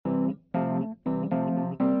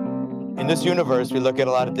in this universe, we look at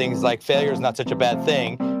a lot of things like failure is not such a bad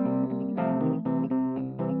thing.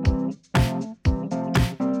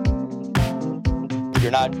 If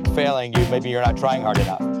you're not failing, maybe you're not trying hard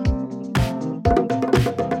enough.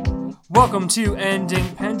 Welcome to Ending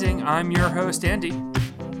Pending. I'm your host, Andy.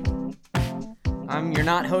 I'm your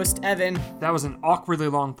not host, Evan. That was an awkwardly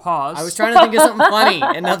long pause. I was trying to think of something funny,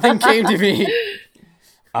 and nothing came to me.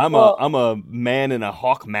 I'm a man in a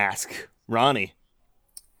hawk mask, Ronnie.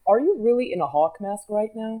 Are you really in a hawk mask right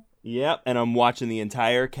now? Yep, and I'm watching the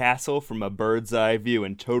entire castle from a bird's eye view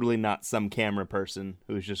and totally not some camera person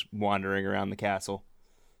who's just wandering around the castle.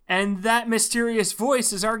 And that mysterious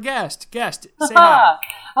voice is our guest. Guest, say hi.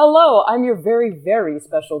 Hello, I'm your very, very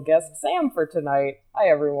special guest, Sam, for tonight. Hi,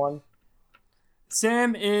 everyone.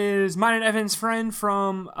 Sam is mine and Evan's friend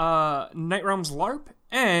from Night Realms LARP,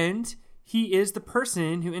 and he is the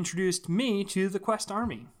person who introduced me to the Quest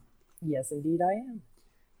Army. Yes, indeed I am.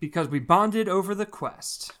 Because we bonded over the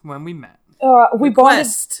quest when we met. We bonded,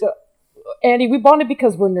 Andy, we bonded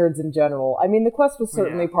because we're nerds in general. I mean, the quest was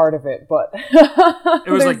certainly part of it, but... It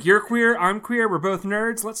was like, you're queer, I'm queer, we're both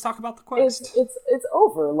nerds, let's talk about the quest. It's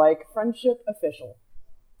over, like, friendship official.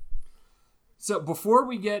 So before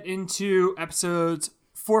we get into episodes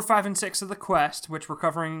 4, 5, and 6 of the quest, which we're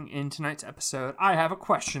covering in tonight's episode, I have a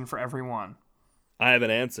question for everyone. I have an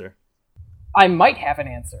answer. I might have an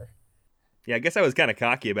answer. Yeah, I guess I was kind of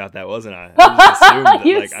cocky about that, wasn't I? I just assumed that,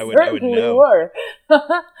 You I would know. Were.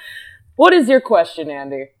 What is your question,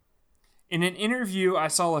 Andy? In an interview I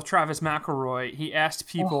saw with Travis McElroy, he asked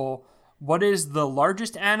people what is the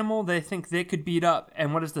largest animal they think they could beat up,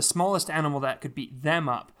 and what is the smallest animal that could beat them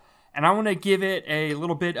up. And I want to give it a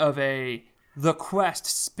little bit of the quest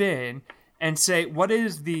spin and say, what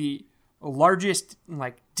is the largest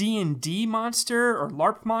like D&D monster or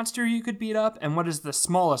LARP monster you could beat up, and what is the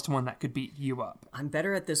smallest one that could beat you up? I'm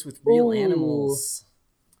better at this with real animals.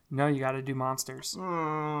 No, you got to do monsters. Generic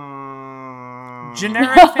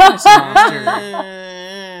fantasy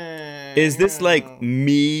monster. Is this like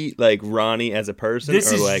me, like Ronnie as a person,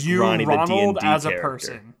 This or is like you, Ronnie Ronald, the D&D as a character?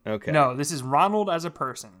 person. Okay. No, this is Ronald as a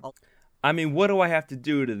person. I mean, what do I have to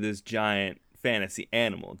do to this giant fantasy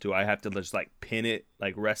animal? Do I have to just like pin it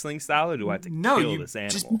like wrestling style, or do I have to kill this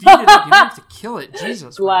animal? Just beat it up. You don't have to kill it.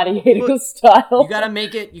 Jesus. Gladiator style. You gotta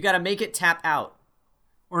make it tap out.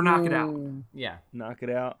 Or knock it out. Yeah. Knock it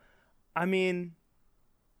out. I mean,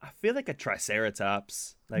 I feel like a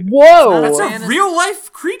triceratops. Like, Whoa! That's a real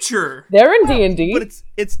life creature. They're in D&D. But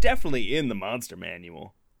it's definitely in the monster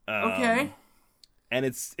manual. Okay. And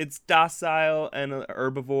it's docile and a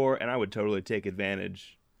herbivore, and I would totally take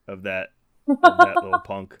advantage of that little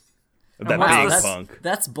punk. Of that big punk.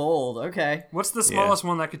 That's bold. Okay. What's the smallest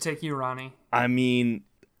one that could take you, Ronnie? I mean,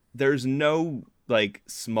 there's no like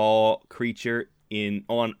small creature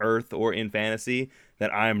on Earth or in fantasy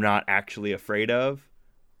that I'm not actually afraid of.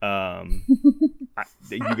 You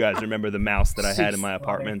guys remember the mouse that I had in my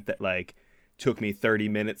apartment that like took me 30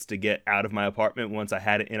 minutes to get out of my apartment once I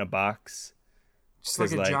had it in a box? Just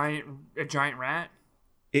like a giant rat?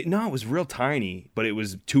 It was real tiny, but it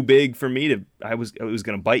was too big for me to. It was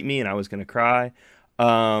gonna bite me, and I was gonna cry.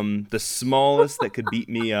 The smallest that could beat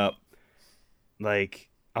me up, like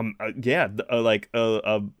like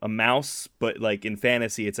a mouse, but like in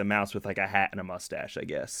fantasy, it's a mouse with like a hat and a mustache, I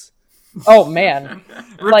guess. Oh man,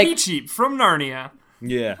 Repeat Sheep from Narnia.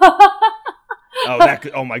 Yeah.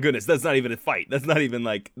 Oh my goodness, that's not even a fight. That's not even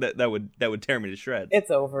like that would tear me to shreds.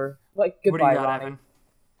 It's over. Like, What do goodbye, you got, Ronnie. Evan?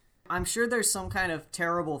 I'm sure there's some kind of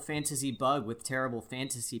terrible fantasy bug with terrible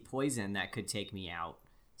fantasy poison that could take me out.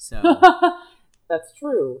 So That's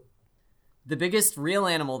true. the biggest real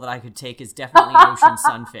animal that I could take is definitely an ocean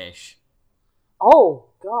sunfish. Oh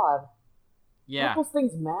God. Yeah. Aren't those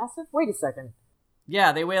things massive? Wait a second.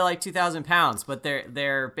 Yeah, they weigh like 2,000 pounds, but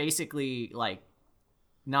they're basically like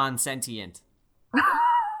non-sentient.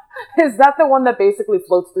 Is that the one that basically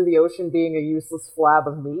floats through the ocean being a useless flab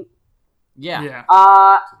of meat? Yeah.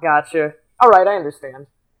 Gotcha. Alright, I understand.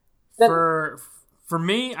 For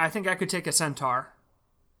me, I think I could take a centaur.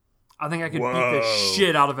 I think I could beat the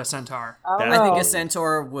shit out of a centaur. I think a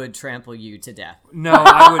centaur would trample you to death. No,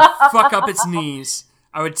 I would fuck up its knees.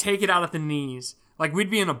 I would take it out at the knees. Like, we'd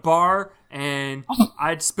be in a bar, and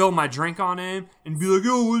I'd spill my drink on him, and be like,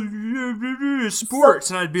 oh,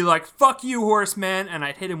 sports. And I'd be like, fuck you, horseman. And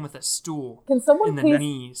I'd hit him with a stool. Can someone in the please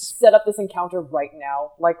knees. set up this encounter right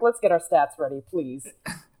now? Like, let's get our stats ready, please.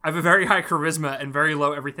 I have a very high charisma and very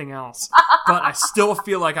low everything else. But I still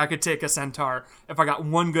feel like I could take a centaur if I got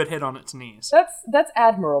one good hit on its knees. That's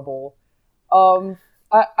admirable. I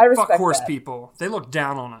respect Fuck horse that. people. They look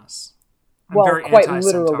down on us. I'm Well, very quite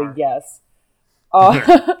anti-centaur. literally, yes.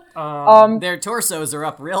 Their torsos are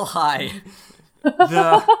up real high.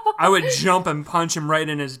 I would jump and punch him right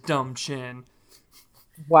in his dumb chin.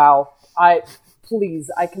 Wow.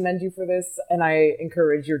 Please, I commend you for this, and I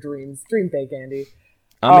encourage your dreams. Dream big, Andy.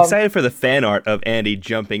 I'm excited for the fan art of Andy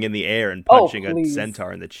jumping in the air and punching a please.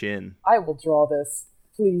 centaur in the chin. I will draw this.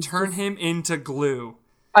 Please. Turn him into glue.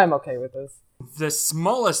 I'm okay with this. The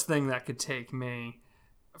smallest thing that could take me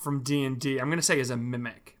from D&D, I'm going to say, is a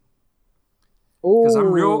mimic. Because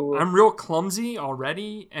I'm real clumsy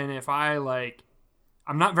already, and if I'm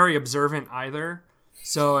not very observant either.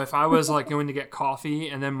 So if I was like going to get coffee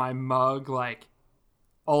and then my mug like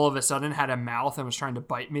all of a sudden had a mouth and was trying to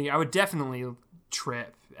bite me, I would definitely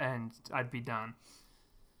trip and I'd be done.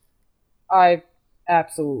 I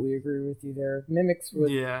absolutely agree with you there.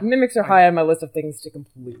 Mimics are high on my list of things to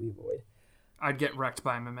completely avoid. I'd get wrecked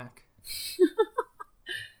by a mimic.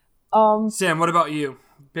 Sam, what about you?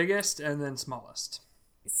 Biggest and then smallest.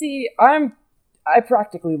 See, I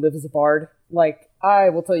practically live as a bard. Like, I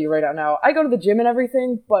will tell you right out now, I go to the gym and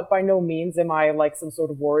everything, but by no means am I like some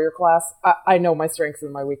sort of warrior class. I know my strengths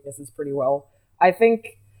and my weaknesses pretty well. I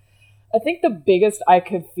think the biggest I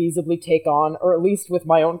could feasibly take on, or at least with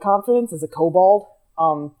my own confidence, is a kobold.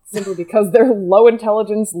 Simply because they're low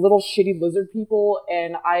intelligence, little shitty lizard people,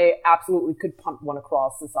 and I absolutely could punt one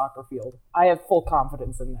across the soccer field. I have full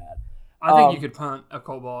confidence in that. I think you could punt a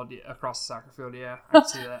kobold across the soccer field, yeah. I can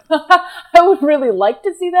see that. I would really like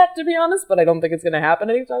to see that, to be honest, but I don't think it's going to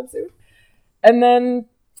happen anytime soon. And then,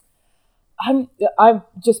 I've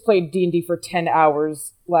just played D&D for 10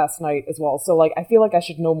 hours last night as well, so like I feel like I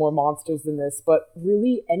should know more monsters than this, but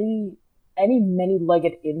really any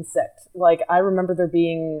many-legged insect. Like, I remember there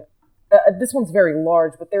being... this one's very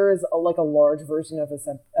large, but there is a large version of a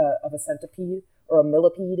centipede or a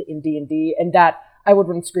millipede in D&D, and that... I would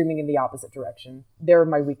run screaming in the opposite direction. They're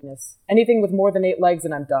my weakness. Anything with more than 8 legs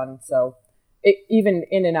and I'm done. So, even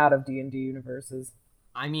in and out of D&D universes.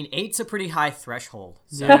 I mean, 8's a pretty high threshold.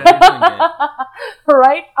 So yeah. You're doing good.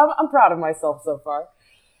 Right? I'm proud of myself so far.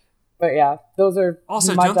 But yeah, those are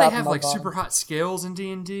also, my don't they top have and my like bottom. super hot scales in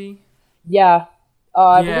D&D? Yeah.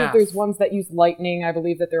 I Yeah. believe there's ones that use lightning. I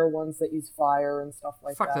believe that there are ones that use fire and stuff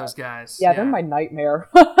like Fuck that. those guys. Yeah, they're my nightmare.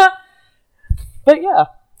 But yeah,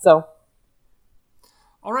 so...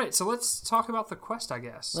 All right, so let's talk about the quest, I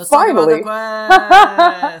guess. Let's talk about the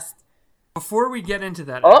quest. Before we get into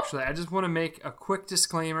that, actually, I just want to make a quick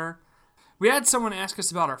disclaimer. We had someone ask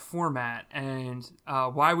us about our format and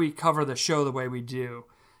why we cover the show the way we do.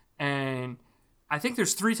 And I think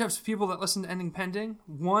there's 3 types of people that listen to Ending Pending.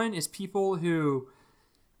 One is people who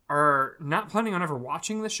are not planning on ever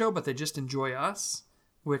watching the show, but they just enjoy us,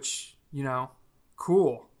 which,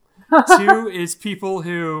 cool. 2 is people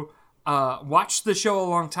who... watched the show a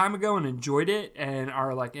long time ago and enjoyed it and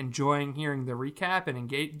are like enjoying hearing the recap and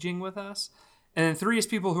engaging with us. And then 3 is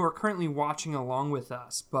people who are currently watching along with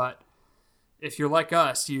us. But if you're like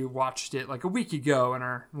us, you watched it like a week ago and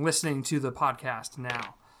are listening to the podcast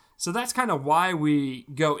now. So that's kind of why we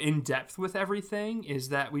go in depth with everything, is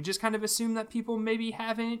that we just kind of assume that people maybe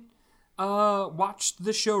haven't watched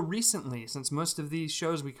the show recently, since most of these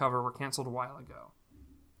shows we cover were canceled a while ago.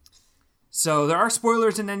 So there are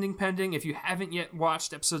spoilers in Ending Pending. If you haven't yet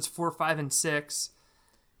watched episodes 4, 5, and 6,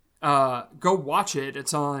 go watch it.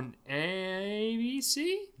 It's on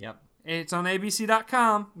ABC? Yep. It's on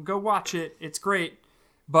ABC.com. Go watch it. It's great.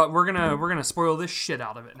 But we're gonna spoil this shit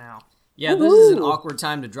out of it now. Yeah, this is an awkward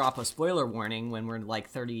time to drop a spoiler warning when we're like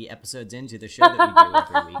 30 episodes into the show that we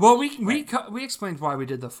do every week. Well, we explained why we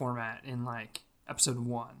did the format in like episode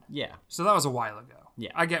 1. Yeah. So that was a while ago.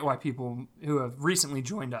 Yeah. I get why people who have recently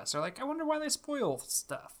joined us are like, I wonder why they spoil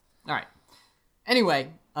stuff. All right.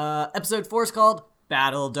 Anyway, episode 4 is called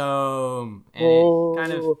Battle Dome, and it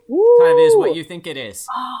kind of is what you think it is.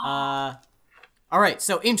 All right,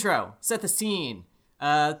 so intro, set the scene.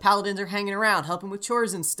 Paladins are hanging around, helping with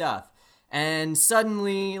chores and stuff, and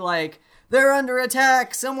suddenly, like, they're under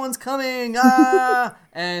attack, someone's coming,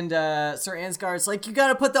 and Sir Ansgar's like, you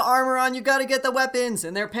gotta put the armor on, you gotta get the weapons,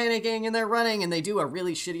 and they're panicking and they're running, and they do a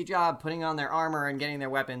really shitty job putting on their armor and getting their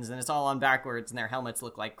weapons, and it's all on backwards, and their helmets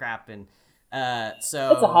look like crap, and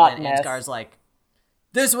so it's a hot then mess. Ansgar's like,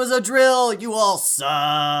 this was a drill, you all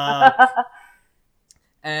suck.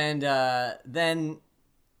 And then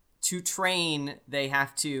to train, they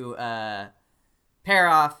have to pair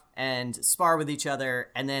off and spar with each other,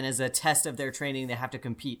 and then as a test of their training, they have to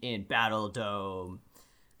compete in Battle Dome.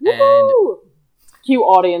 Woo-hoo! Cue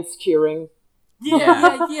audience cheering.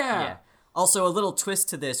 Yeah. Also, a little twist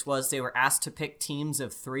to this was they were asked to pick teams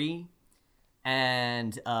of 3,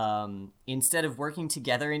 And instead of working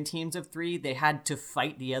together in teams of 3, they had to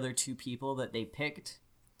fight the other 2 people that they picked.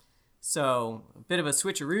 So a bit of a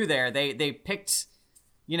switcheroo there. They picked,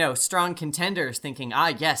 strong contenders, thinking,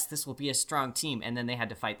 yes, this will be a strong team, and then they had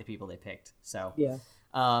to fight the people they picked. So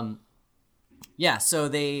so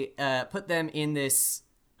they put them in this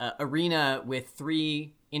arena with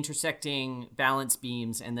 3 intersecting balance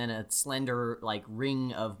beams and then a slender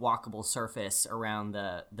ring of walkable surface around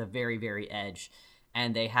the very, very edge,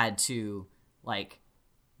 and they had to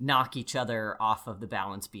knock each other off of the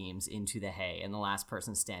balance beams into the hay, and the last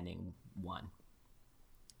person standing won.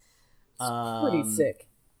 Pretty sick.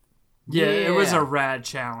 Yeah, it was a rad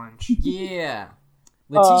challenge. Yeah.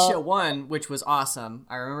 Letitia won, which was awesome.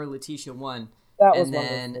 I remember Letitia won. That was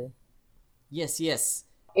wonderful. Yes.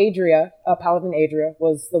 Adria, Paladin Adria,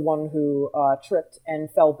 was the one who tripped and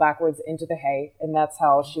fell backwards into the hay, and that's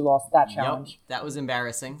how she lost that challenge. Yep, that was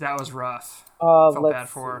embarrassing. That was rough. Felt bad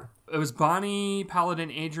for her. It was Bonnie, Paladin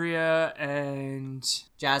Adria, and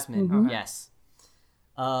Jasmine. Mm-hmm. Yes.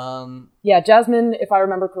 Jasmine, if I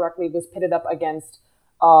remember correctly, was pitted up against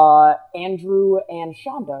Andrew and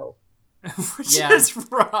Shondo. Which is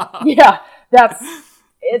rough. Yeah,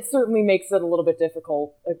 it certainly makes it a little bit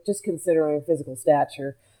difficult, just considering physical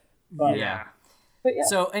stature. But, yeah. But yeah.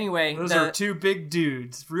 So anyway, those are 2 big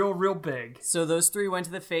dudes, real big. So those 3 went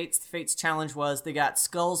to the Fates. The Fates challenge was they got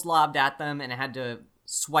skulls lobbed at them and had to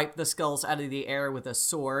swipe the skulls out of the air with a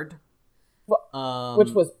sword.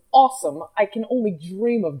 Which was awesome. I can only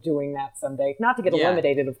dream of doing that someday. Not to get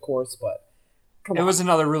eliminated, of course, but come on. It was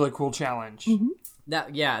another really cool challenge. Mm-hmm.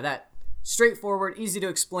 That straightforward, easy to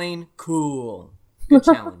explain, cool. Good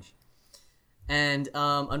challenge. And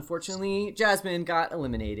unfortunately, Jasmine got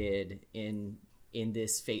eliminated in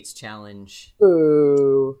this Fates challenge.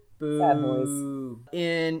 Boo. Boo. Sad noise.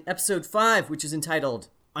 In episode 5, which is entitled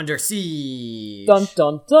Under Siege. Dun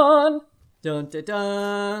dun dun. Dun dun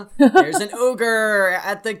dun. There's an ogre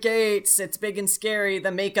at the gates. It's big and scary.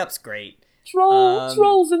 The makeup's great.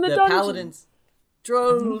 Trolls in the dungeon. Paladins.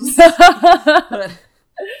 Trolls.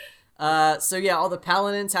 All the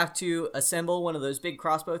paladins have to assemble one of those big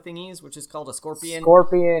crossbow thingies, which is called a scorpion.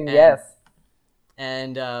 Yes.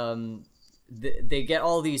 And they get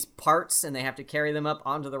all these parts, and they have to carry them up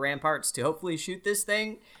onto the ramparts to hopefully shoot this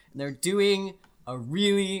thing. And they're doing a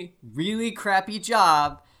really, really crappy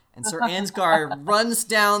job. And Sir Ansgar runs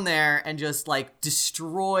down there and just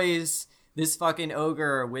destroys this fucking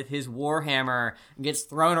ogre with his warhammer and gets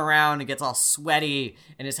thrown around and gets all sweaty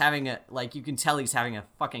and is having you can tell he's having a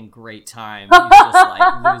fucking great time. He's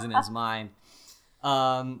just losing his mind.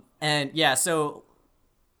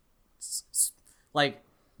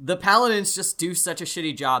 The paladins just do such a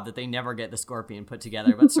shitty job that they never get the scorpion put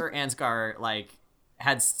together. But Sir Ansgar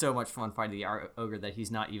had so much fun fighting the ogre that he's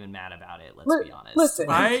not even mad about it. Let's be honest. Listen,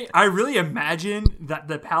 I really imagine that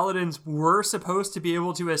the paladins were supposed to be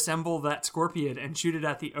able to assemble that scorpion and shoot it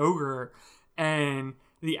at the ogre, and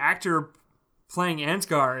the actor playing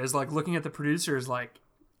Ansgar is looking at the producers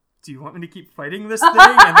do you want me to keep fighting this thing?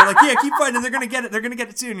 And they're yeah, keep fighting. They're gonna get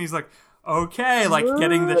it soon. And he's okay,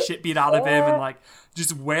 getting the shit beat out of him and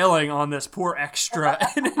just wailing on this poor extra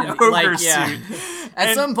in an ogre suit.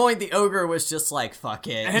 At some point, the ogre was just fuck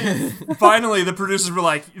it. And finally, the producers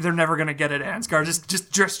were they're never gonna get it, Ansgar.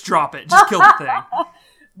 Just drop it. Just kill the thing.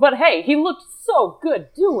 But hey, he looked so good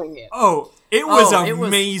doing it. Oh, it was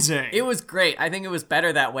amazing. It was great. I think it was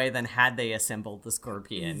better that way than had they assembled the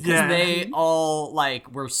scorpion. Because Yeah. they all,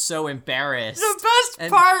 were so embarrassed. The best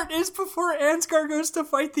part is before Ansgar goes to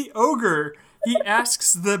fight the ogre, he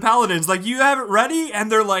asks the paladins, you have it ready? And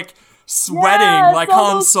they're sweating Yes, like Han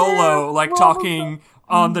almost Solo, there. talking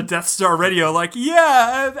on the Death Star radio,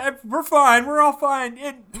 we're fine, we're all fine,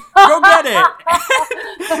 go get it.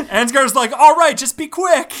 Ansgar's all right, just be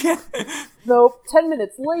quick. Nope, 10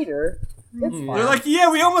 minutes later, it's fine. They're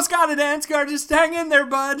yeah, we almost got it, Ansgar, just hang in there,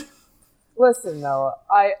 bud. Listen, though,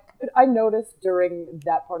 I noticed during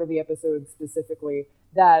that part of the episode specifically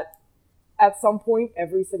that at some point,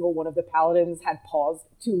 every single one of the paladins had paused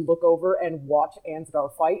to look over and watch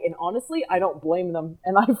Ansgar fight, and honestly, I don't blame them,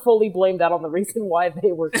 and I fully blame that on the reason why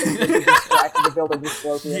they were completely distracted to building the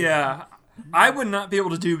scorpion. Yeah, I would not be able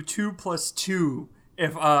to do 2 + 2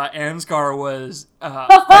 if Ansgar was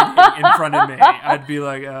fighting in front of me. I'd be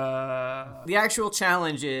The actual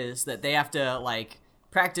challenge is that they have to,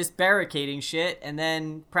 practice barricading shit and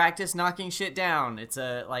then practice knocking shit down. It's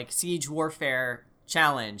a, siege warfare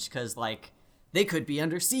challenge because they could be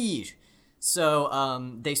under siege.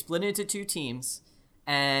 So they split into 2 teams,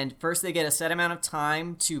 and first they get a set amount of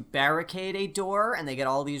time to barricade a door, and they get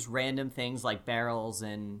all these random things like barrels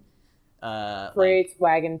and crates,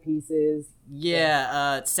 wagon pieces.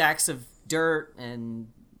 Sacks of dirt and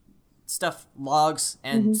stuff, logs,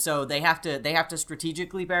 and so they have to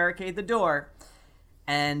strategically barricade the door,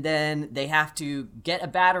 and then they have to get a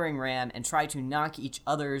battering ram and try to knock each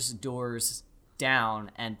other's doors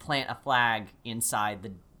down and plant a flag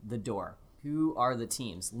inside the door. Who are the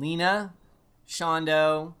teams? Lena,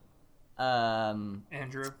 Shondo,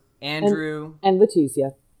 Andrew, and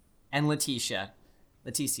Leticia. And Leticia.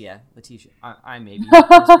 I may be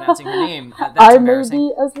mispronouncing her name. That's I may embarrassing.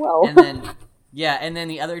 be as well. And then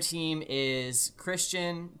the other team is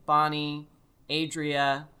Christian, Bonnie,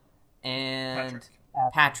 Adria, and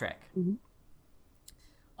Patrick.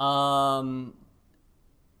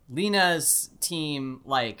 Lena's team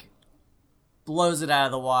blows it out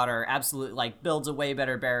of the water, absolutely builds a way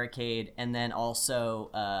better barricade, and then also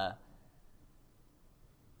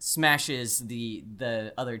smashes the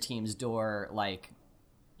other team's door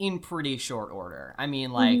in pretty short order. I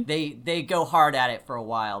mean, they go hard at it for a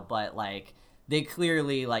while, but they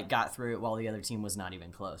clearly got through it while the other team was not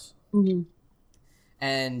even close.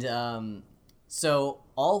 And so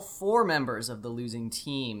all 4 members of the losing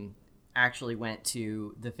team actually went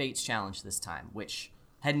to the Fates Challenge this time, which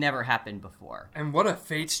had never happened before. And what a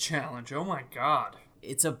Fates Challenge. Oh my god.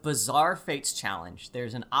 It's a bizarre Fates Challenge.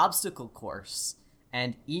 There's an obstacle course,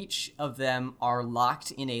 and each of them are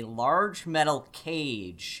locked in a large metal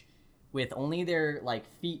cage with only their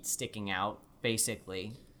feet sticking out,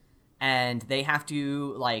 basically. And they have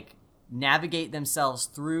to navigate themselves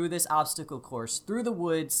through this obstacle course, through the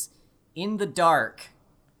woods, in the dark,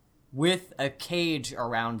 with a cage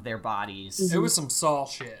around their bodies. It was some Saul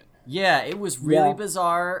shit. Yeah, it was really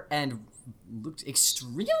bizarre and looked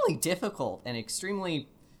extremely difficult and extremely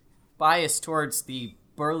biased towards the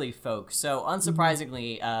burly folk. So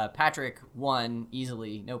unsurprisingly, Patrick won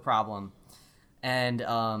easily, no problem. And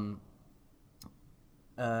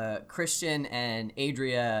Christian and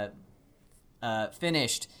Adria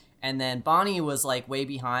finished, and then Bonnie was way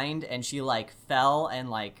behind, and she fell and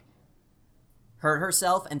hurt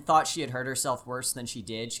herself and thought she had hurt herself worse than she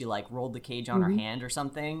did. She rolled the cage on her hand or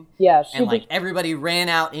something. Yeah, and everybody ran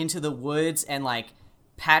out into the woods, and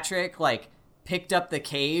Patrick picked up the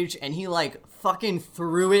cage and he fucking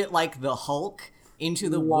threw it like the Hulk into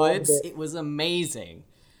the woods. It was amazing.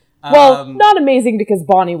 Well, not amazing because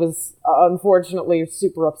Bonnie was unfortunately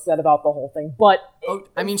super upset about the whole thing, but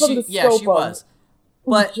she was.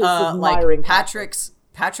 But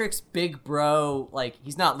Patrick's big bro,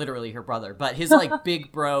 he's not literally her brother, but his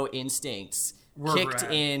big bro instincts kicked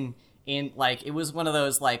in it was one of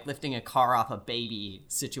those lifting a car off a baby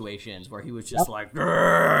situations where he was just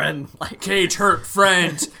and cage hurt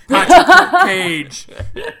friend, Patrick hurt cage.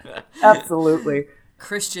 Absolutely.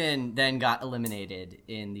 Christian then got eliminated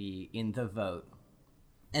in the vote.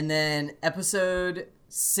 And then episode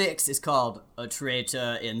 6 is called A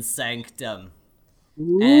Traitor in Sanctum.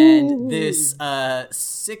 Ooh. And this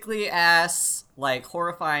sickly ass,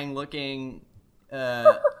 horrifying looking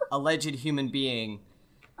alleged human being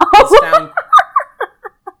is found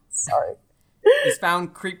He's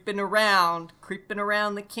found creeping around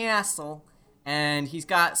the castle, and he's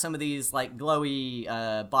got some of these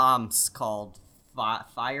glowy bombs called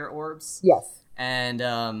fire orbs. Yes. And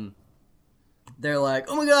they're like,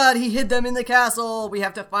 oh my god, he hid them in the castle, we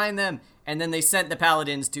have to find them. And then they sent the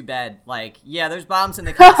paladins to bed. Yeah, there's bombs in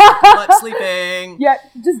the castle, good luck sleeping. Yeah,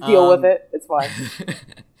 just deal with it, it's fine.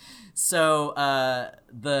 So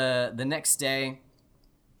the next day,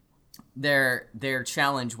 their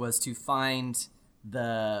challenge was to find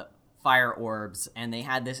the fire orbs, and they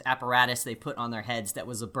had this apparatus they put on their heads that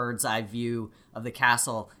was a bird's eye view of the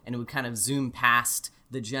castle, and it would kind of zoom past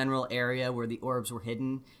the general area where the orbs were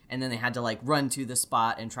hidden, and then they had to run to the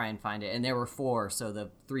spot and try and find it. And there were 4, so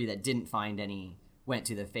the 3 that didn't find any went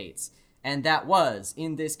to the Fates. And that was,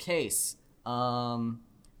 in this case,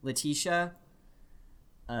 Leticia,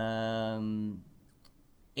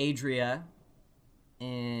 Adria,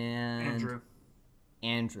 and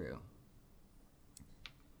Andrew.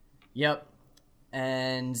 Yep.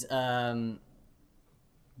 And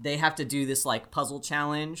they have to do this puzzle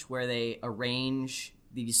challenge where they arrange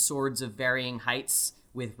these swords of varying heights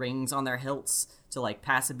with rings on their hilts to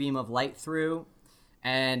pass a beam of light through.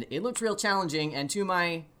 And it looked real challenging, and to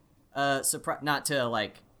my surprise, not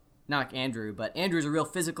to knock Andrew, but Andrew's a real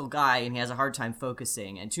physical guy and he has a hard time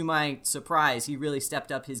focusing, and to my surprise he really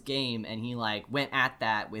stepped up his game and he went at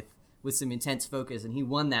that with some intense focus, and he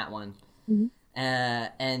won that one. Mm-hmm.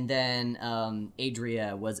 And then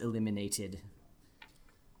Adria was eliminated,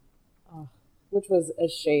 which was a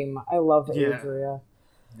shame. I love Adria.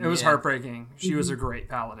 It was heartbreaking. She was a great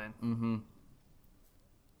paladin. Mm-hmm.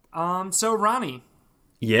 So Ronnie,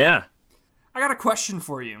 Yeah. I got a question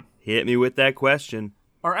for you. Hit me with that question.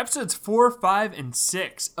 Are episodes 4, 5, and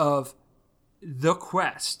 6 of The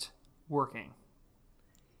Quest working?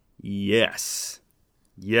 Yes.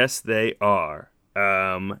 Yes, they are.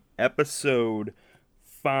 Episode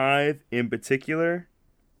 5 in particular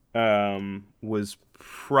was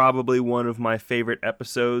probably one of my favorite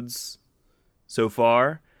episodes so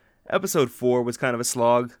far. Episode 4 was kind of a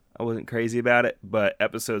slog. I wasn't crazy about it, but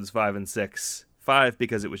episodes 5 and 6, 5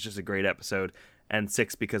 because it was just a great episode, and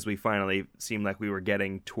 6 because we finally seemed like we were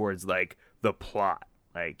getting towards like the plot.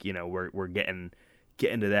 Like, you know, we're getting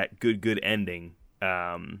to that good ending.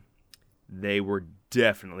 They were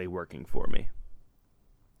definitely working for me.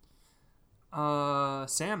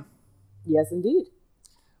 Sam, Yes, indeed.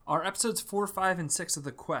 are episodes 4, 5, and 6 of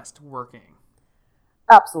The Quest working?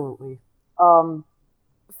 Absolutely.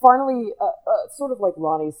 Finally, sort of like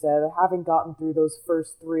Ronnie said, having gotten through those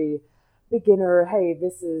first 3 beginner, hey,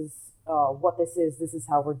 this is what this is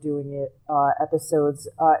how we're doing it episodes,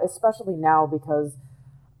 especially now because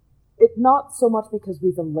not so much because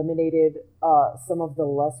we've eliminated some of the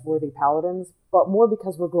less worthy paladins, but more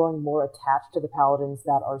because we're growing more attached to the paladins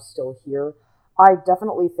that are still here. I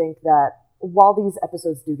definitely think that while these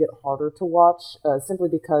episodes do get harder to watch, simply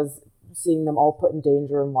because seeing them all put in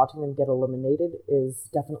danger and watching them get eliminated is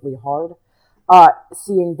definitely hard,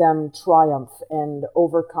 seeing them triumph and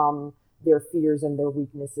overcome their fears and their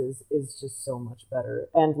weaknesses is just so much better.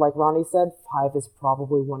 And like Ronnie said, 5 is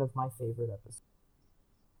probably one of my favorite episodes.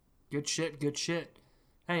 Good shit.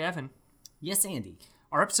 Hey, Evan, Yes, Andy.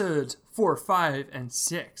 are episodes 4, 5, and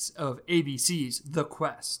 6 of ABC's The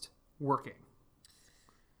Quest working?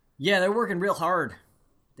 Yeah, they're working real hard.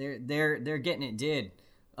 They're getting it did.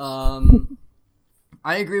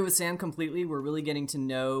 I agree with Sam completely. We're really getting to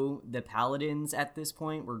know the paladins at this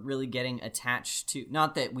point. We're really getting attached to,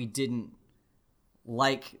 not that we didn't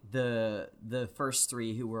like the first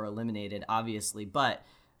 3 who were eliminated, obviously, but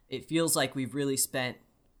it feels like we've really spent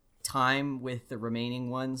time with the remaining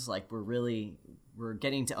ones. Like we're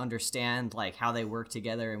getting to understand like how they work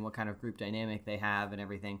together and what kind of group dynamic they have and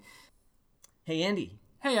everything. Hey, Andy.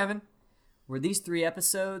 Hey, Evan. Were these 3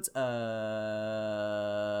 episodes working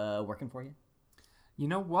for you? You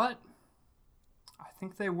know what? I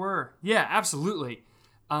think they were. Yeah, absolutely.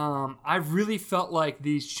 I really felt like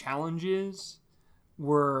these challenges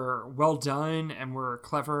were well done and were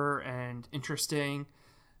clever and interesting.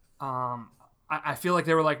 I feel like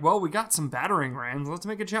they were like, well, we got some battering rams. Let's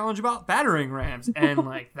make a challenge about battering rams. And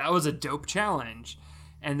like, that was a dope challenge.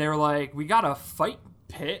 And they were like, we got a fight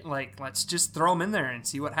pit. Like, let's just throw them in there and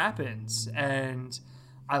see what happens. And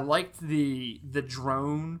I liked the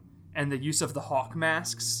drone and the use of the hawk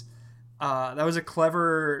masks. That was a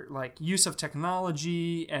clever like use of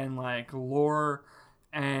technology and like lore.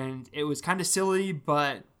 And it was kind of silly,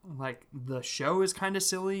 but like the show is kind of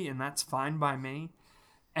silly, and that's fine by me.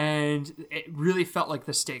 And it really felt like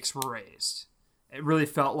the stakes were raised. It really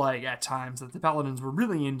felt like at times that the paladins were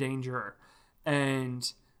really in danger, and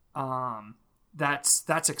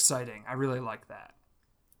that's exciting. I really like that.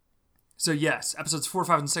 So yes, episodes 4,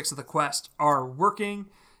 5, and 6 of The Quest are working,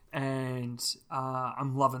 and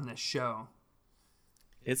I'm loving this show.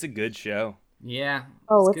 It's a good show. Yeah.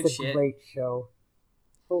 Oh, good it's a shit. great show.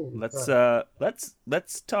 Holy Let's crap.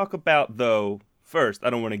 let's talk about though. First, I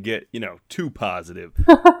don't want to get, too positive.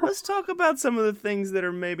 Let's talk about some of the things that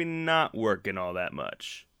are maybe not working all that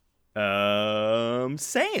much.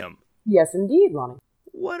 Sam, Yes, indeed, Ronnie.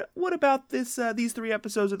 what about these 3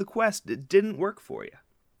 episodes of The Quest that didn't work for you?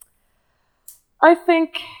 I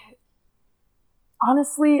think,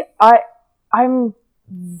 honestly, I'm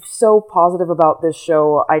so positive about this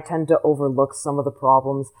show, I tend to overlook some of the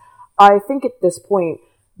problems. I think at this point,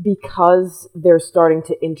 because they're starting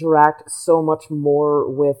to interact so much more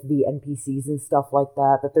with the NPCs and stuff like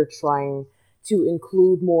that, that they're trying to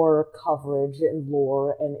include more coverage and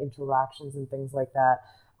lore and interactions and things like that.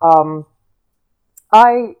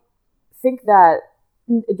 I think that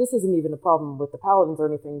this isn't even a problem with the Paladins or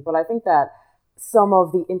anything, but I think that some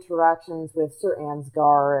of the interactions with Sir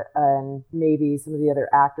Ansgar and maybe some of the other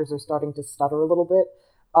actors are starting to stutter a little bit,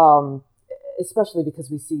 especially because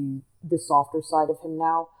we see the softer side of him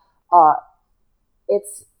now. I'm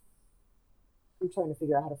trying to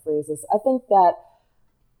figure out how to phrase this. I think that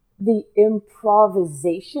the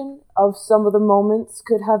improvisation of some of the moments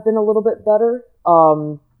could have been a little bit better.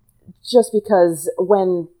 Just because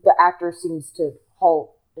when the actor seems to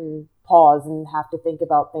halt and pause and have to think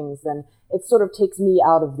about things, then it sort of takes me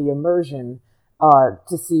out of the immersion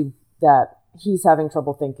to see that he's having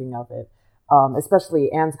trouble thinking of it, especially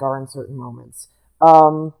Ansgar in certain moments.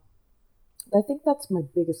 I think that's my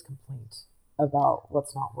biggest complaint about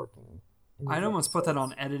what's not working. I'd almost put that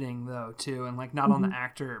on editing though too, and like not on the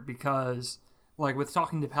actor, because like with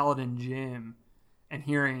talking to Paladin Jim and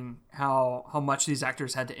hearing how much these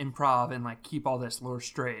actors had to improv and like keep all this lore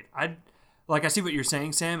straight, I see what you're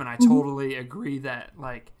saying, Sam, and I totally agree that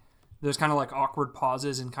like those kind of like awkward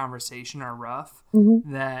pauses in conversation are rough.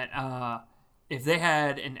 That if they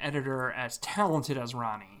had an editor as talented as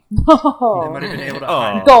Ronnie, they might have been able to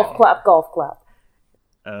hide it. Golf clap.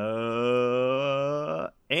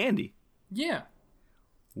 Andy. Yeah.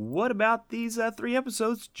 What about these 3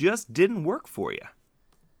 episodes just didn't work for you?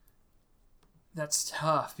 That's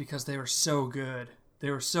tough because they were so good.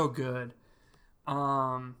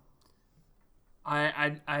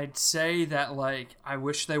 I'd say that like I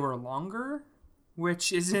wish they were longer,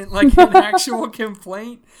 which isn't like an actual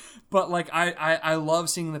complaint, but like I love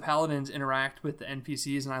seeing the Paladins interact with the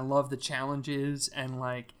NPCs, and I love the challenges, and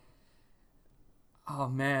like, oh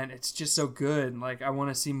man, it's just so good. Like I want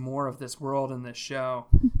to see more of this world in this show.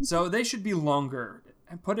 So they should be longer.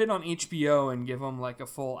 And put it on HBO and give them like a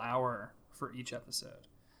full hour for each episode.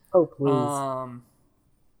 Oh, please.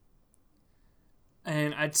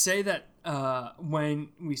 And I'd say that when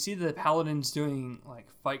we see the Paladins doing like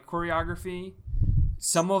fight choreography,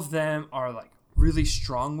 some of them are like really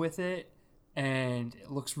strong with it, and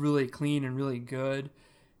it looks really clean and really good.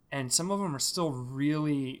 And some of them are still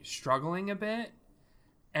really struggling a bit.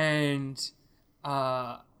 And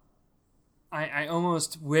I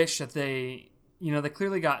almost wish that they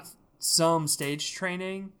clearly got some stage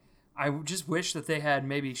training. I just wish that they had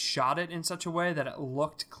maybe shot it in such a way that it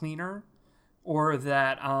looked cleaner, or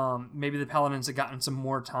that maybe the Paladins had gotten some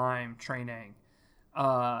more time training,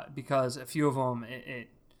 because a few of them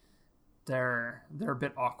they're a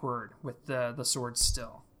bit awkward with the swords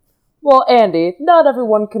still. Well, Andy, not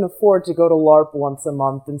everyone can afford to go to LARP once a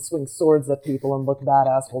month and swing swords at people and look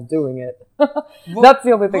badass while doing it. That's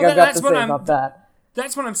the only thing I've got to say about that.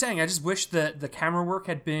 That's what I'm saying. I just wish that the camera work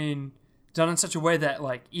had been done in such a way that,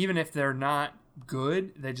 like, even if they're not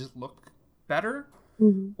good, they just look better.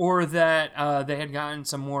 Mm-hmm. Or that they had gotten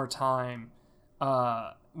some more time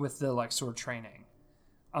with the, like, sword training.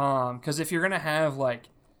 Because if you're going to have, like,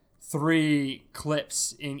 3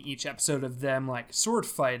 clips in each episode of them, like, sword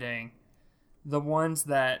fighting, the ones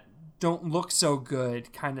that don't look so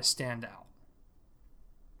good kind of stand out.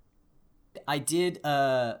 I did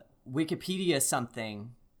Wikipedia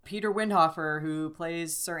something. Peter Windhofer, who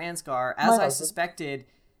plays Sir Ansgar, as I suspected,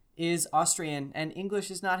 is Austrian, and English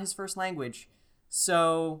is not his first language.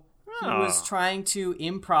 So he was trying to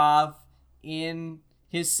improv in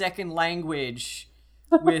his second language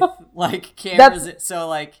with, like, cameras.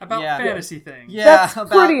 About fantasy things. Yeah, that's about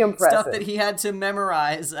pretty impressive. Stuff that he had to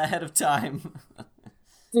memorize ahead of time.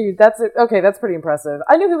 Dude, that's pretty impressive.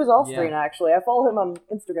 I knew he was Austrian, actually. I follow him on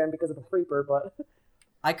Instagram because of the Creeper, but...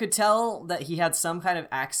 I could tell that he had some kind of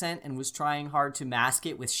accent and was trying hard to mask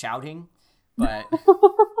it with shouting, but...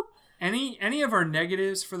 Any of our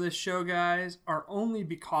negatives for this show, guys, are only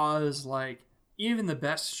because, like, even the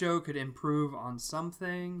best show could improve on some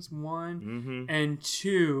things, 1. And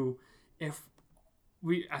 2, I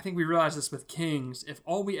think we realized this with Kings, if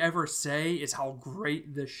all we ever say is how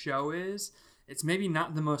great this show is, it's maybe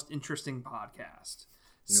not the most interesting podcast.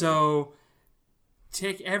 No. So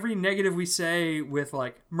take every negative we say with,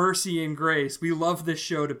 like, mercy and grace. We love this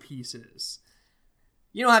show to pieces.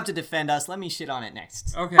 You don't have to defend us. Let me shit on it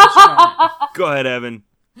next. Okay, shit on it. Go ahead, Evan.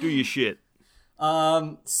 Do your shit.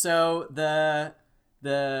 So the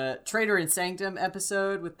Traitor in Sanctum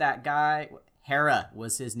episode with that guy, Hera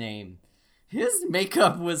was his name. His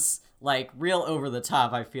makeup was, like, real over the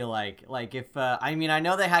top, I feel like. Like, if, I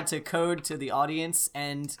know they had to code to the audience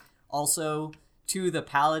and also to the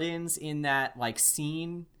Paladins in that, like,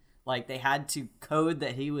 scene. Like, they had to code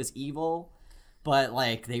that he was evil, but,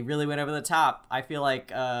 like, they really went over the top. I feel like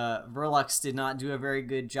Verlux did not do a very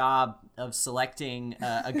good job of selecting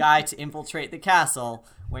a guy to infiltrate the castle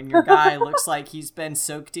when your guy looks like he's been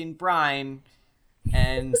soaked in brine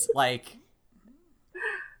and, like,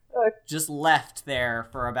 just left there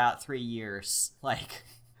for about 3 years. Like,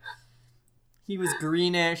 he was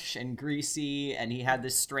greenish and greasy, and he had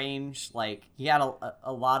this strange, like, he had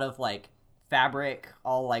a lot of, like, fabric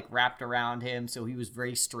all, like, wrapped around him, so he was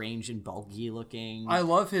very strange and bulgy looking. I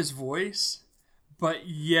love his voice, but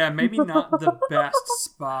yeah, maybe not the best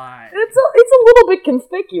spy. It's a little bit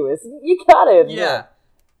conspicuous. You gotta admit.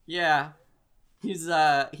 Yeah.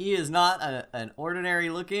 He is not an ordinary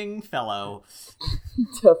looking fellow.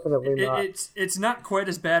 Definitely not. It's not quite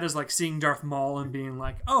as bad as like seeing Darth Maul and being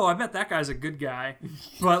like, oh, I bet that guy's a good guy,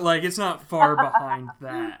 but like it's not far behind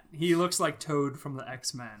that. He looks like Toad from the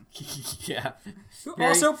X-Men, Yeah. who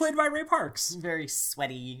also played by Ray Parks. Very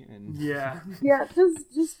sweaty and Yeah, Yeah,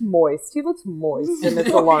 just moist. He looks moist, and it's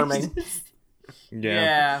alarming.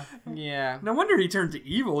 yeah. No wonder he turned to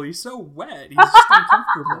evil. He's so wet. He's just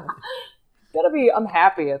uncomfortable. Gotta be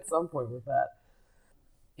unhappy at some point with that.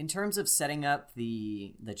 In terms of setting up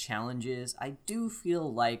the challenges, I do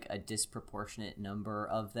feel like a disproportionate number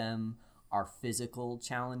of them are physical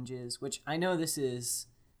challenges, which I know this is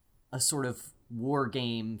a sort of war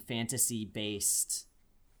game fantasy based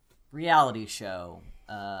reality show,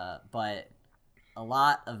 but a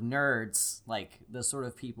lot of nerds, like the sort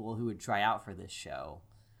of people who would try out for this show,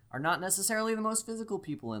 are not necessarily the most physical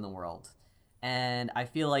people in the world. And I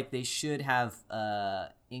feel like they should have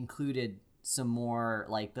included some more,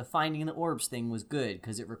 like the finding the orbs thing was good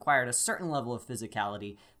because it required a certain level of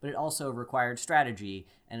physicality, but it also required strategy,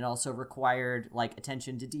 and it also required like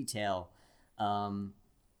attention to detail.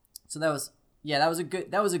 So that was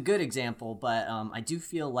a good example, but I do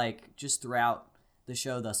feel like just throughout the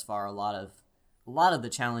show thus far, a lot of the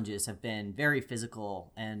challenges have been very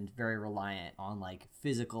physical and very reliant on like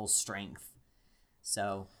physical strength.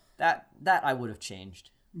 So that I would have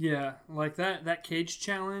changed. Yeah, like that cage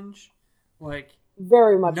challenge, like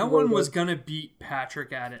Very much. no one was gonna beat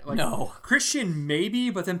Patrick at it. Like No. Christian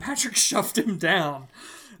maybe, but then Patrick shoved him down.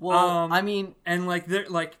 Well, I mean, And like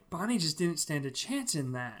Bonnie just didn't stand a chance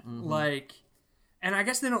in that. Like, and I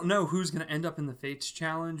guess they don't know who's gonna end up in the Fates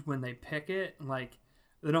challenge when they pick it. Like,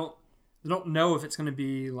 they don't know if it's gonna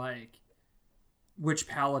be like which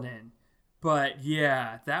paladin. But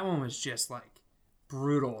yeah, that one was just like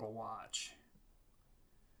brutal to watch.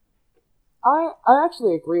 I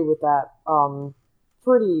actually agree with that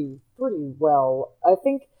pretty well. I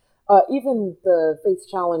think even the Fates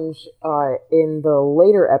Challenge in the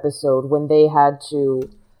later episode when they had to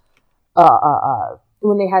line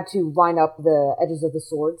up the edges of the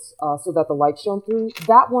swords so that the light shone through,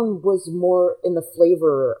 that one was more in the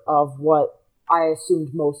flavor of what I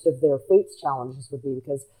assumed most of their Fates challenges would be,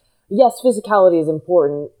 because yes, physicality is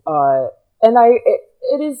important, and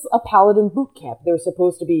it is a paladin boot camp. They're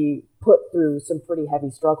supposed to be put through some pretty heavy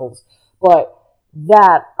struggles. But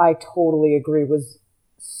that, I totally agree, was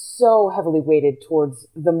so heavily weighted towards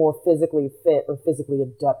the more physically fit or physically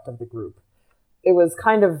adept of the group. It was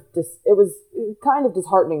kind of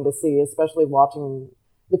disheartening to see, especially watching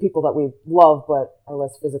the people that we love but are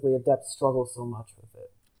less physically adept struggle so much with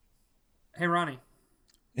it. Hey Ronnie,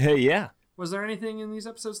 Hey, yeah. was there anything in these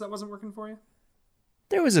episodes that wasn't working for you?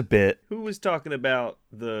 There was a bit. Who was talking about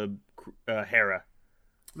the Hera?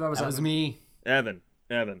 That was that was me. Evan.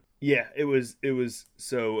 Yeah, it was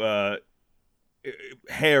so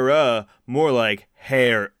Hera, more like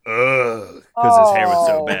hair, because his hair was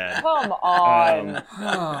so bad. Come on.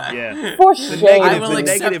 Yeah. For The shame.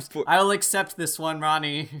 I will accept this one,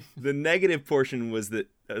 Ronnie. The negative portion was the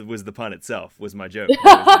pun itself. Was my joke.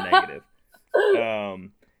 That was the negative.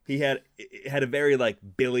 It had a very like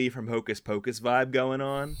Billy from Hocus Pocus vibe going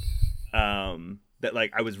on. That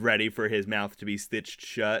like I was ready for his mouth to be stitched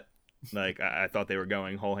shut. Like I thought they were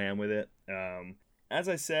going whole ham with it. As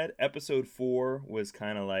I said, episode 4 was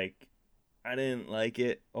kind of like I didn't like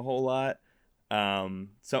it a whole lot.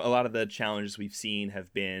 So a lot of the challenges we've seen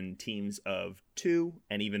have been teams of 2,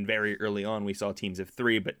 and even very early on we saw teams of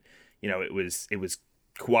 3. But you know, it was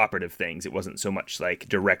cooperative things. It wasn't so much like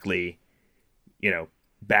directly,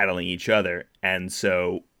 battling each other. And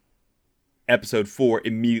so episode 4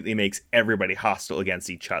 immediately makes everybody hostile against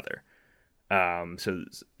each other. So,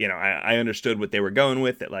 I understood what they were going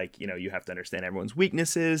with, that like, you have to understand everyone's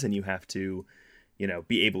weaknesses, and you have to,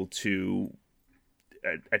 be able to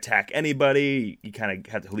attack anybody. You kind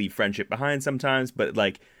of have to leave friendship behind sometimes, but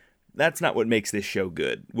like, that's not what makes this show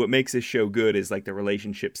good. What makes this show good is like the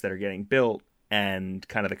relationships that are getting built and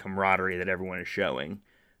kind of the camaraderie that everyone is showing.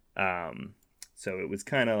 So it was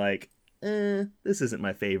kind of like, this isn't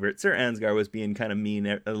my favorite. Sir Ansgar was being kind of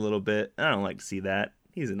mean a little bit. I don't like to see that.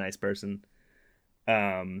 He's a nice person.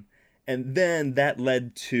 And then that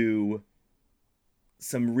led to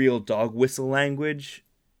some real dog whistle language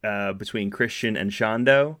between Christian and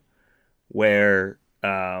Shondo, where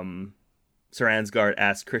Sir Ansgar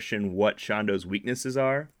asked Christian what Shondo's weaknesses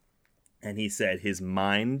are, and he said his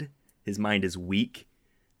mind is weak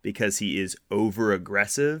because he is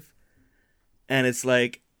over-aggressive. And it's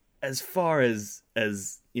like, as far as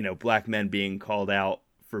black men being called out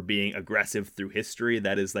for being aggressive through history,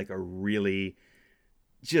 that is like a really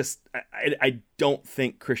just I don't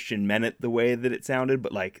think Christian meant it the way that it sounded,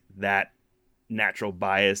 but like that natural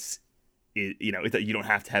bias is, that you don't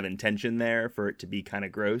have to have intention there for it to be kind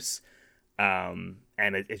of gross. And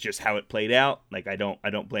it's just how it played out. Like I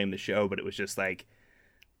don't blame the show, but it was just like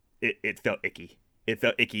it felt icky. It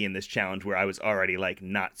felt icky in this challenge where I was already like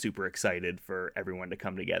not super excited for everyone to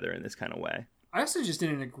come together in this kind of way. I also just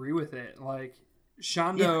didn't agree with it. Like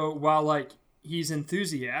Shondo, while like he's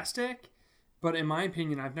enthusiastic, but in my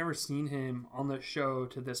opinion, I've never seen him on the show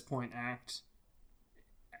to this point act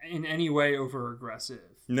in any way over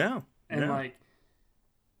aggressive. No. And like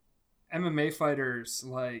MMA fighters,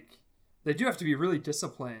 like they do have to be really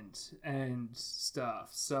disciplined and stuff.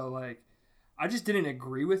 So like I just didn't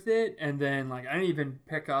agree with it, and then like I didn't even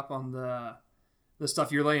pick up on the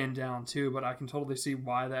stuff you're laying down too, but I can totally see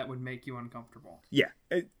why that would make you uncomfortable. Yeah,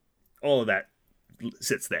 all of that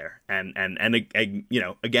sits there, and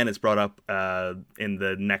again, it's brought up in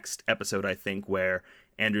the next episode, I think, where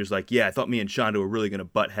Andrew's like, yeah, I thought me and Shondo were really going to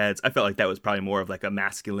butt heads. I felt like that was probably more of like a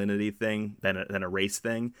masculinity thing than a race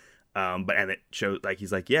thing. And it showed like,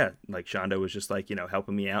 he's like, yeah, like Shondo was just like,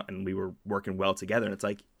 helping me out and we were working well together. And it's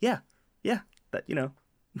like, yeah, that,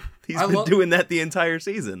 he's been doing that the entire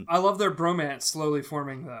season. I love their bromance slowly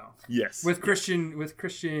forming though. Yes. With Christian,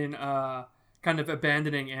 kind of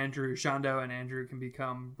abandoning Andrew, Shondo and Andrew can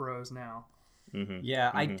become bros now. Mm-hmm.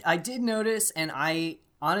 Yeah. Mm-hmm. I did notice, and I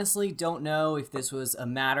honestly don't know if this was a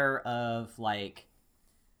matter of like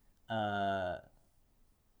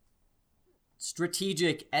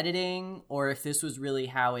strategic editing or if this was really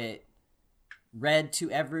how it read to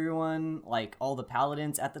everyone, like all the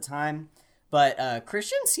paladins at the time. But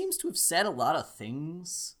Christian seems to have said a lot of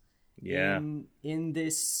things in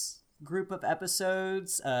this group of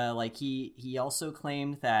episodes. Like he also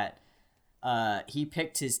claimed that he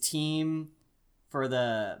picked his team for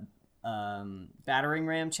the battering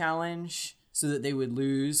ram challenge so that they would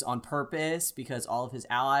lose on purpose because all of his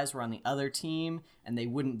allies were on the other team and they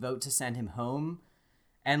wouldn't vote to send him home.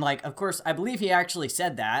 And like, of course, I believe he actually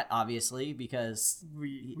said that, obviously, because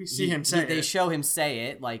we see him say it. They show him say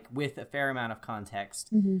it, like with a fair amount of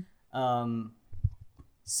context. Mm-hmm.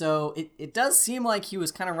 So it does seem like he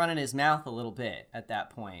was kind of running his mouth a little bit at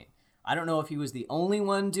that point. I don't know if he was the only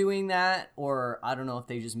one doing that, or I don't know if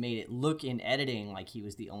they just made it look in editing like he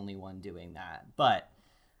was the only one doing that. But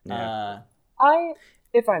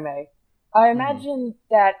if I may, I imagine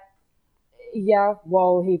that,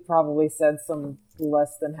 while he probably said some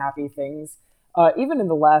less than happy things, even in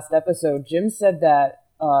the last episode, Jim said that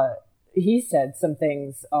he said some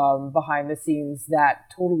things behind the scenes that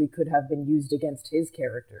totally could have been used against his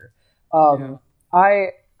character.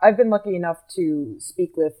 I've been lucky enough to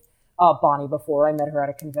speak with Bonnie before. I met her at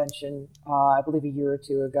a convention, I believe a year or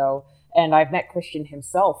two ago, and I've met Christian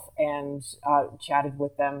himself and chatted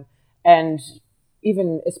with them. And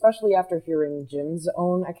even, especially after hearing Jim's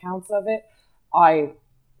own accounts of it, I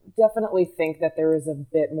definitely think that there is a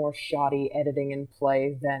bit more shoddy editing in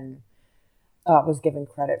play than was given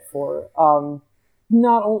credit for.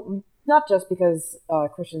 Not just because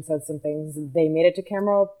Christian said some things they made it to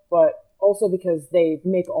camera, but also because they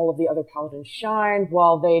make all of the other paladins shine,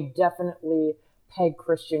 while they definitely peg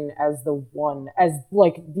Christian as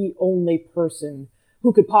like the only person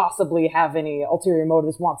who could possibly have any ulterior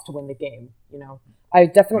motives, wants to win the game. I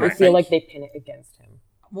definitely feel like they pin it against him.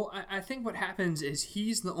 Well, I think what happens is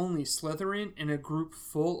he's the only Slytherin in a group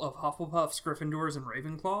full of Hufflepuffs, Gryffindors, and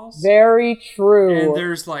Ravenclaws. Very true. And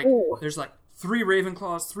there's like 3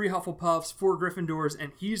 Ravenclaws, 3 Hufflepuffs, 4 Gryffindors,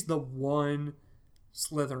 and he's the one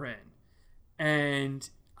Slytherin. And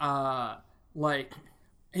like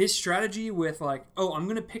his strategy with like, I'm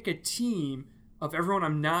gonna pick a team of everyone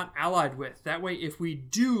I'm not allied with. That way, if we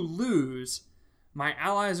do lose, my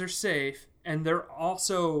allies are safe, and they're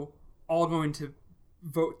also all going to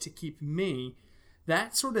vote to keep me.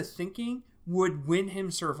 That sort of thinking would win him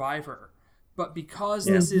Survivor. But because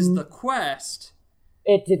this is the quest,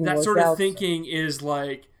 it didn't. That sort of thinking is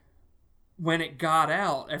like, when it got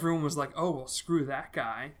out, everyone was like, "Oh, well, screw that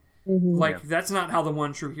guy." Mm-hmm. Like that's not how the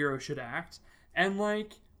one true hero should act. And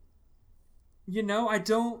like, I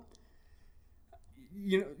don't.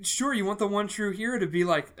 Sure, you want the one true hero to be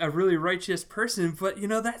like a really righteous person, but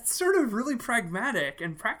that's sort of really pragmatic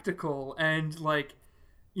and practical, and like,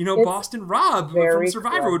 it's Boston Rob from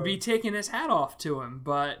Survivor would be taking his hat off to him,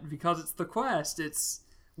 but because it's the quest, it's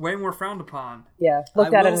way more frowned upon. Yeah,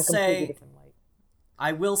 looked at it in a completely different light.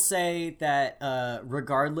 I will say that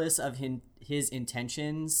regardless of his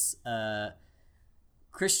intentions,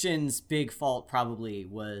 Christian's big fault probably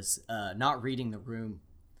was not reading the room.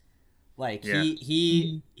 Like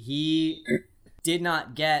he did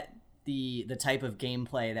not get the type of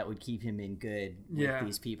gameplay that would keep him in good with Yeah.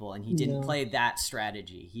 these people, and he didn't play that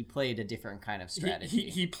strategy. He played a different kind of strategy.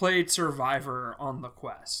 He played Survivor on the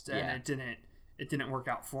quest, and Yeah. it didn't work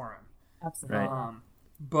out for him. Absolutely.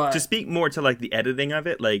 But To speak more to like the editing of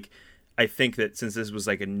it, like I think that since this was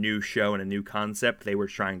like a new show and a new concept, they were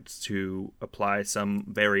trying to apply some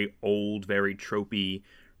very old, very tropey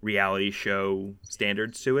reality show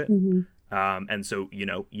standards to it. And so, you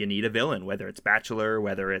know, you need a villain, whether it's Bachelor,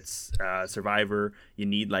 whether it's Survivor. You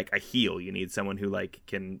need like a heel. You need someone who like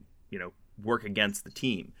can, you know, work against the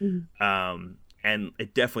team. And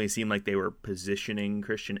it definitely seemed like they were positioning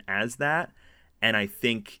Christian as that. And I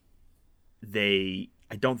think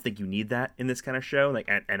I don't think you need that in this kind of show. Like,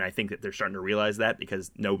 and I think that they're starting to realize that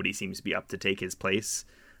because nobody seems to be up to take his place.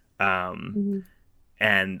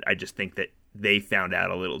 And I just think that they found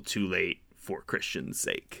out a little too late for Christian's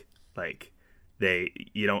sake. Like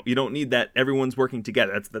you don't need that. Everyone's working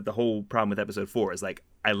together. That's the whole problem with episode 4 is like,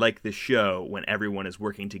 I like this show when everyone is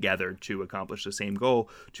working together to accomplish the same goal,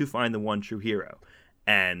 to find the one true hero.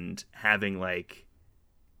 And having like,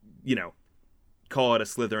 you know, call it a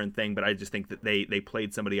Slytherin thing, but I just think that they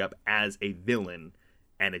played somebody up as a villain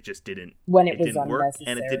and it just didn't When it was didn't work and it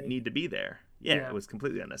unnecessary. didn't need to be there. Yeah, it was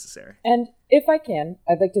completely unnecessary. And if I can,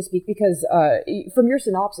 I'd like to speak because from your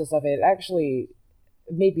synopsis of it, actually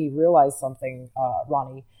made me realize something,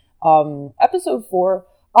 Ronnie. Episode 4,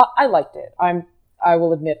 I liked it. I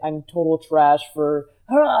will admit I'm total trash for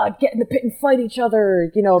get in the pit and fight each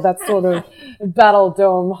other. You know, that sort of Battle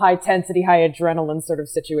Dome, high intensity, high adrenaline sort of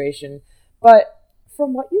situation. But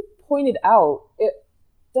from what you pointed out, it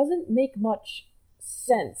doesn't make much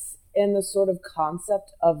sense in the sort of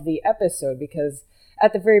concept of the episode, because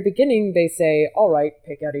at the very beginning they say, all right,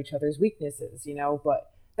 pick out each other's weaknesses, you know, but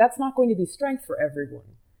that's not going to be strength for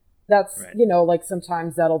everyone. That's, Right. you know, like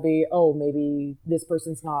sometimes that'll be, oh, maybe this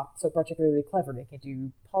person's not so particularly clever. They can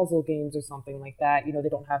do puzzle games or something like that. You know, they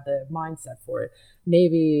don't have the mindset for it.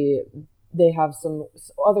 Maybe they have some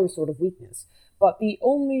other sort of weakness. But the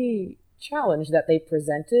only challenge that they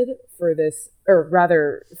presented for this, or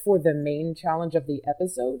rather for the main challenge of the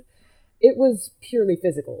episode, it was purely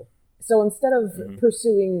physical. So instead of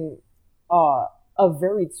pursuing a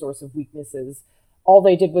varied source of weaknesses, all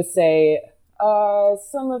they did was say,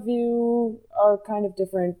 some of you are kind of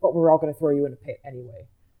different, but we're all going to throw you in a pit anyway.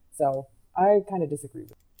 So I kind of disagree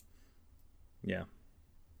with it. Yeah.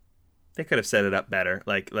 They could have set it up better.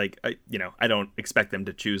 Like I don't expect them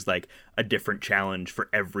to choose like a different challenge for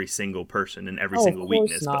every single person and every single of course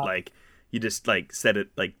weakness, not. but like you just like set it,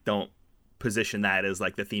 like don't position that as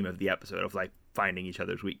like the theme of the episode of like finding each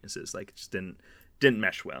other's weaknesses. Like it just didn't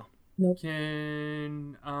mesh well.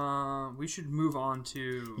 Can we should move on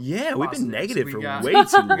to Yeah, we've been positives. negative We for got- way too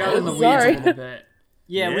We got in the long. weeds a Sorry. little bit.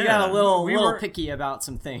 Yeah, we Yeah. got a little We were- picky about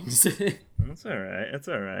some things. That's all right. That's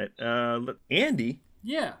all right. Look, Andy,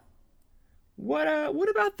 Yeah. what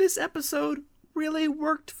about this episode really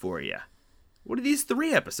worked for you? What are these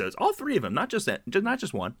 3 episodes? All 3 of them, not just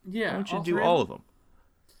one. Yeah, Why don't you all do 3 all of them?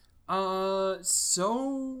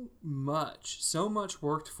 So much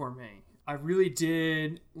worked for me. I really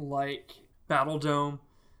did like Battle Dome.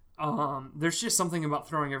 There's just something about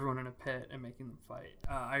throwing everyone in a pit and making them fight.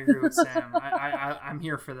 I agree with Sam. I'm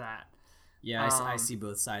here for that. Yeah, I see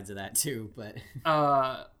both sides of that too, but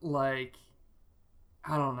Like,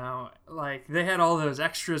 I don't know. Like, they had all those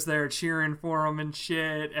extras there cheering for them and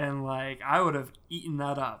shit, and like, I would have eaten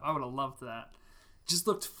that up. I would have loved that. Just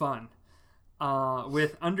looked fun.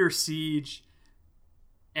 With Under Siege,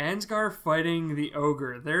 Ansgar fighting the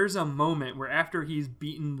ogre. There's a moment where after he's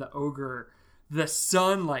beaten the ogre, the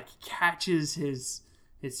sun like catches his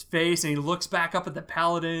face and he looks back up at the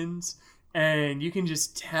paladins, and you can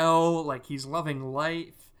just tell like he's loving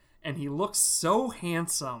life, and he looks so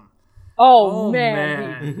handsome. Oh,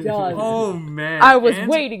 man, he does. Oh man. I was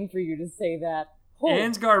waiting for you to say that. Oh,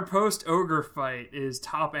 Ansgar post ogre fight is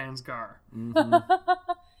top Ansgar.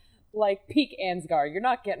 like peak Ansgar. You're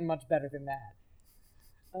not getting much better than that.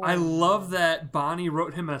 I love that Bonnie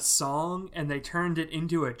wrote him a song and they turned it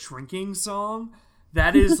into a drinking song.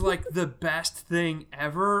 That is like the best thing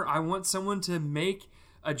ever. I want someone to make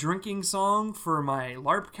a drinking song for my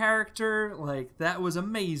LARP character. Like, that was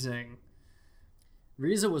amazing.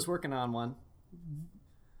 Riza was working on one.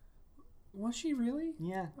 Was she really?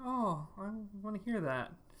 Yeah. Oh, I want to hear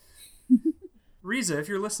that. Riza, if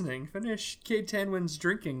you're listening, finish Cade Tanwin's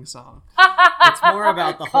drinking song. It's more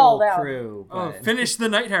about the whole Called out. crew. Oh, But finish the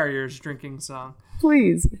Night Harriers drinking song.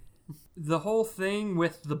 Please. The whole thing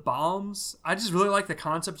with the bombs, I just really like the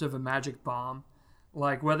concept of a magic bomb.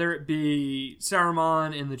 Like, whether it be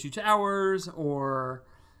Saruman in the Two Towers or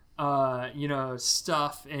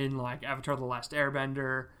stuff in like Avatar: The Last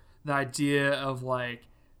Airbender. The idea of like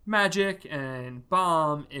magic and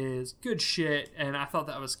bomb is good shit, and I thought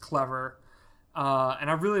that was clever. And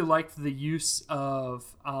I really liked the use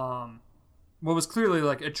of what was clearly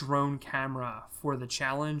like a drone camera for the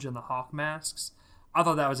challenge and the hawk masks. I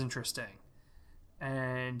thought that was interesting,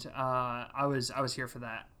 and I was here for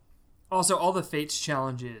that. Also, all the Fates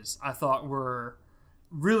challenges I thought were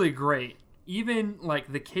really great. Even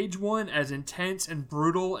like the cage one, as intense and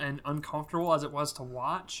brutal and uncomfortable as it was to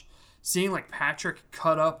watch, seeing like Patrick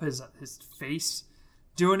cut up his face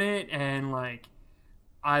doing it, and like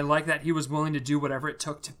I like that he was willing to do whatever it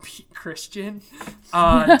took to beat Christian.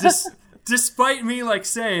 Despite me like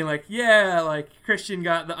saying like, yeah, like Christian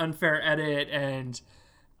got the unfair edit, and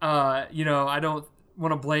I don't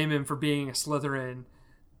want to blame him for being a Slytherin.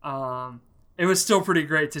 It was still pretty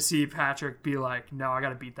great to see Patrick be like, no, I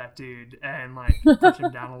gotta beat that dude, and like push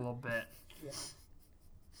him down a little bit. Yeah.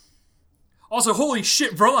 Also, holy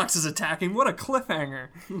shit, Verlox is attacking. What a cliffhanger.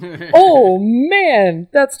 Oh man,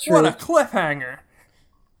 that's true. What a cliffhanger.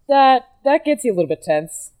 That gets you a little bit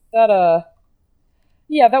tense. That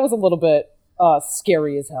was a little bit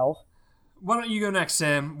scary as hell. Why don't you go next,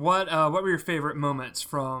 Sam? What were your favorite moments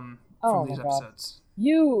from these episodes?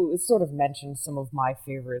 You sort of mentioned some of my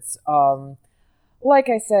favorites. Like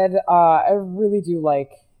I said, I really do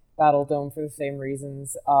like Battle Dome for the same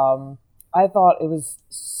reasons. I thought it was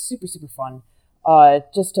super, super fun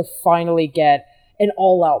just to finally get an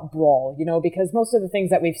all-out brawl, because most of the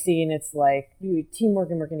things that we've seen, it's like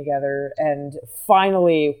teamwork and working together, and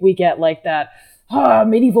finally we get like that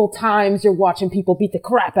medieval times you're watching people beat the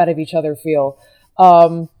crap out of each other feel.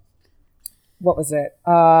 What was it?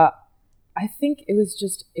 I think it was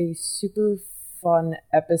just a super fun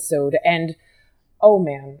episode, and oh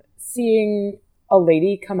man, seeing a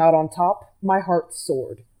lady come out on top, my heart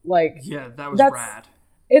soared. Like, yeah, that was rad.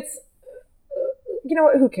 It's,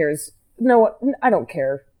 who cares? No, I don't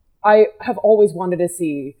care. I have always wanted to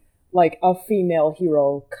see like a female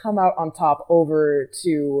hero come out on top over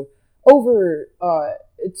two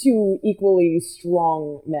equally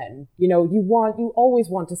strong men. You always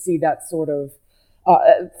want to see that sort of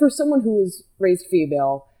for someone who is raised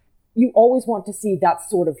female, you always want to see that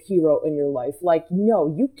sort of hero in your life. Like,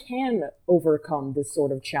 no, you can overcome this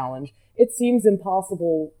sort of challenge. It seems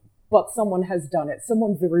impossible, but someone has done it.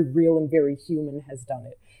 Someone very real and very human has done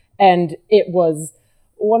it. And it was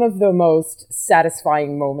one of the most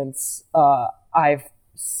satisfying moments I've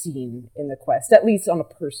seen in the quest, at least on a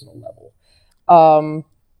personal level.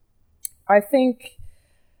 I think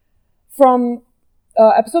from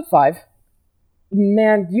episode 5,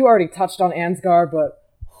 man, you already touched on Ansgar, but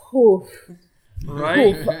whew,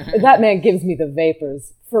 right? That man gives me the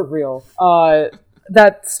vapors, for real.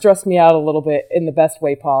 That stressed me out a little bit in the best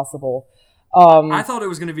way possible. I thought it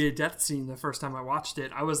was going to be a death scene the first time I watched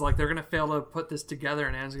it. I was like, they're going to fail to put this together,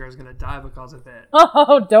 and Ansgar is going to die because of it.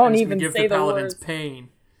 Oh, don't even give say the paladins words. Pain.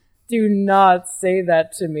 Do not say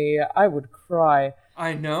that to me. I would cry.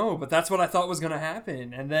 I know, but that's what I thought was going to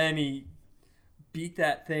happen, and then he beat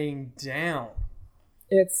that thing down.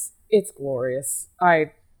 It's glorious.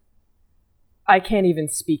 I can't even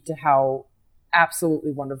speak to how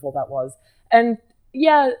absolutely wonderful that was. And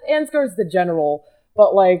yeah, Ansgar's the general,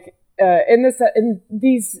 but like in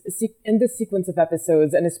this sequence of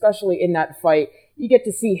episodes, and especially in that fight, you get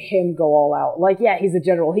to see him go all out. Like, yeah, he's a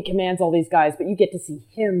general, he commands all these guys, but you get to see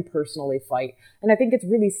him personally fight. And I think it's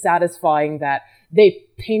really satisfying that they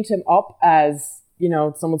paint him up as,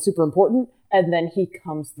 someone super important, and then he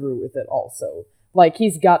comes through with it also. Like,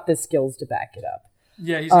 he's got the skills to back it up.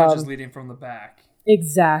 Yeah, he's not just leading from the back.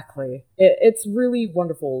 Exactly. It's really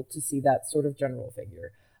wonderful to see that sort of general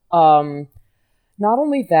figure. Not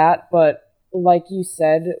only that, but like you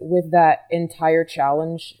said, with that entire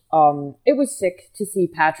challenge, it was sick to see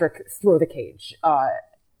Patrick throw the cage.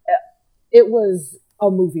 It was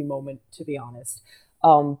a movie moment, to be honest.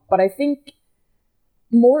 But I think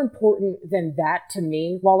more important than that to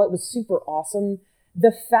me, while it was super awesome,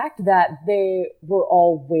 the fact that they were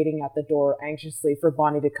all waiting at the door anxiously for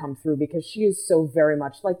Bonnie to come through, because she is so very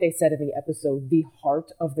much, like they said in the episode, the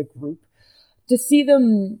heart of the group. To see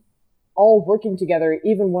them all working together,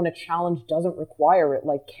 even when a challenge doesn't require it,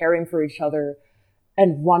 like caring for each other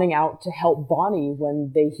and running out to help Bonnie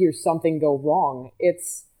when they hear something go wrong. It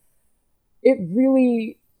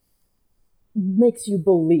really makes you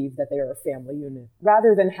believe that they are a family unit,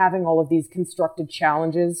 rather than having all of these constructed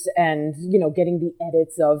challenges and, getting the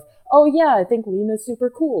edits of, oh yeah, I think Lena's super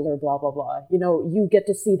cool, or blah, blah, blah. You get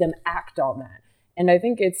to see them act on that. And I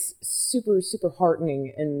think it's super, super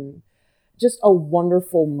heartening and just a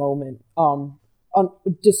wonderful moment.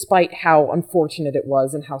 despite how unfortunate it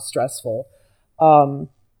was and how stressful.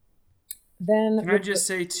 Then Can I just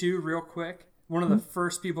say too, real quick? One of the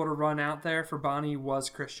first people to run out there for Bonnie was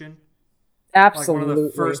Christian. Absolutely. Like one of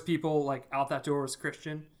the first people like out that door was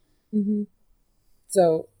Christian. Mm-hmm.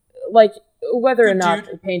 So, like, whether Good or not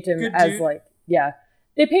dude. they paint him Good as dude. like, yeah,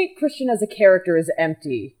 they paint Christian as a character as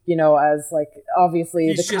empty, you know, as like obviously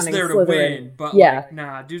He's the just cunning there to Slytherin. win, but Yeah. like,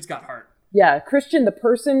 nah, dude's got heart. Yeah, Christian the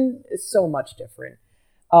person is so much different.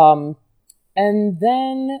 And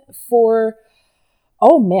then for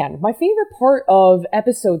oh man, my favorite part of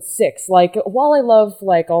episode 6, like while I love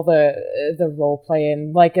like all the role play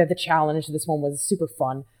and like the challenge, this one was super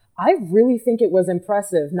fun. I really think it was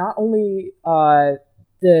impressive. Not only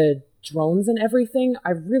the drones and everything,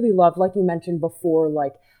 I really loved, like you mentioned before,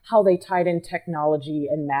 like how they tied in technology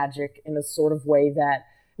and magic in a sort of way that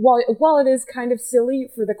while it is kind of silly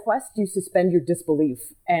for the quest, you suspend your disbelief.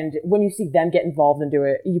 And when you see them get involved into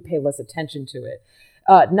it, you pay less attention to it.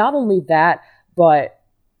 Not only that, but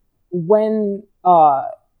when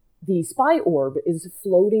the spy orb is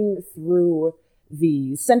floating through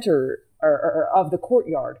the center of the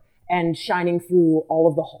courtyard and shining through all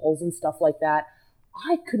of the halls and stuff like that,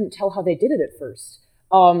 I couldn't tell how they did it at first.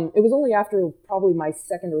 It was only after probably my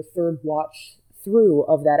second or third watch through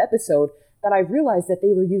of that episode that I realized that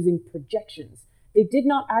they were using projections. They did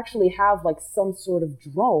not actually have like some sort of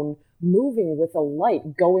drone moving with a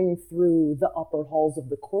light going through the upper halls of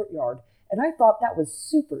the courtyard. And I thought that was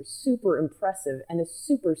super, super impressive and a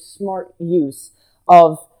super smart use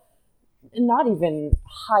of not even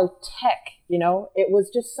high tech, you know? It was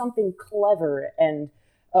just something clever, and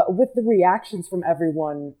with the reactions from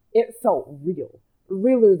everyone, it felt real.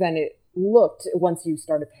 Realer than it looked once you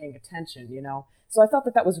started paying attention, you know? So I thought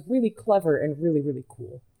that was really clever and really, really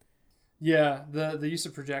cool. Yeah, the use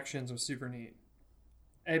of projections was super neat.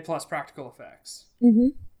 A+ practical effects. Mm-hmm.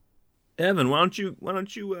 Evan, why don't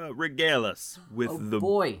you regale us with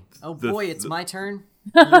it's my turn.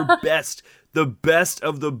 your best, the best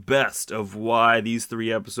of why these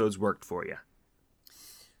 3 episodes worked for you.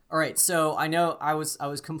 All right, so I know I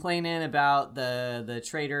was complaining about the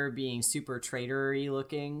traitor being super traitory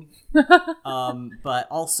looking, but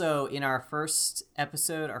also in our first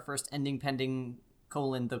episode, our first ending pending :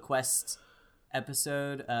 the quest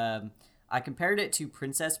episode, I compared it to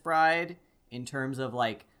Princess Bride in terms of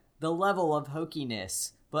like the level of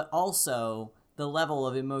hokiness, but also the level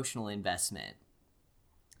of emotional investment.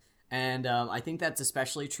 And I think that's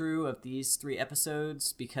especially true of these 3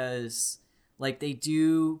 episodes because like they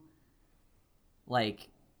do like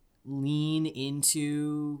lean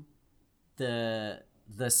into the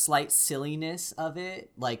slight silliness of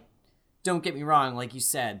it. Like, don't get me wrong, like you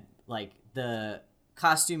said, like the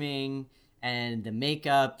costuming and the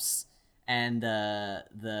makeups and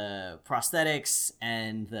the prosthetics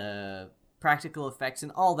and the practical effects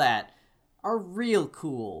and all that are real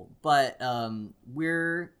cool, but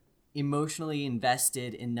we're emotionally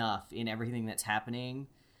invested enough in everything that's happening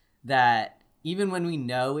that even when we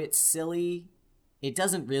know it's silly, it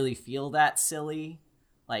doesn't really feel that silly.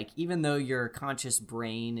 Like, even though your conscious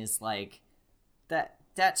brain is like,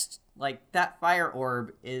 that's like, that fire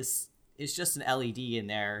orb is just an LED in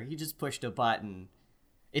there. He just pushed a button.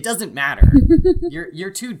 It doesn't matter.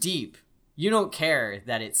 You're too deep. You don't care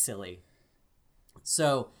that it's silly.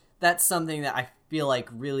 So that's something that I feel like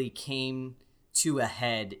really came to a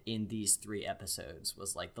head in these 3 episodes,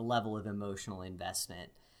 was like the level of emotional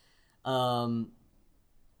investment. And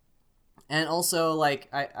also like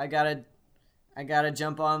I gotta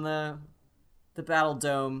jump on the Battle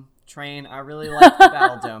Dome train. I really like the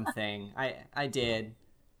Battle Dome thing. I did.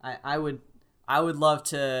 I would love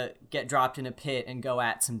to get dropped in a pit and go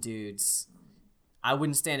at some dudes. I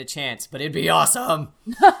wouldn't stand a chance, but it'd be awesome.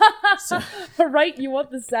 So, Right? You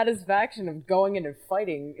want the satisfaction of going in and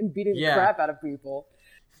fighting and beating the crap out of people.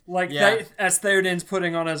 Like, as Theoden's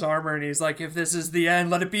putting on his armor, and he's like, if this is the end,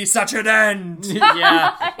 let it be such an end!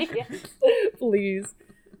 yeah. Please.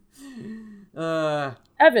 Uh,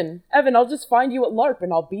 Evan, I'll just find you at LARP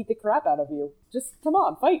and I'll beat the crap out of you. Just, come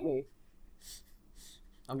on, fight me.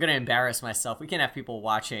 I'm gonna embarrass myself. We can't have people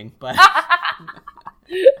watching, but...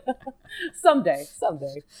 Someday.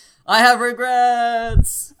 I have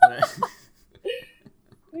regrets!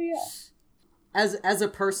 Yeah. As a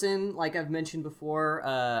person, like I've mentioned before,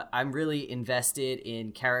 I'm really invested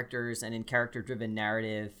in characters and in character-driven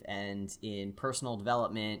narrative and in personal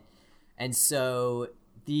development. And so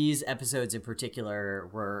these episodes in particular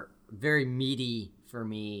were very meaty for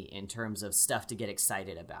me in terms of stuff to get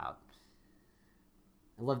excited about.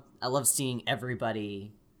 I love seeing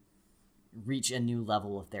everybody reach a new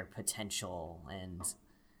level of their potential, and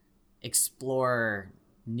explore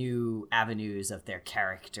new avenues of their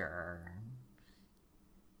character.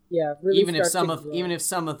 Yeah, really. Even if some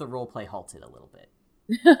of the role play halted a little bit.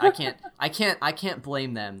 I can't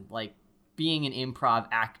blame them. Like, being an improv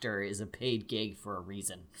actor is a paid gig for a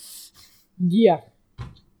reason. Yeah,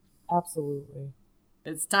 absolutely.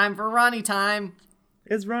 It's time for Ronnie time.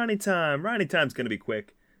 It's Ronnie time. Ronnie time's gonna be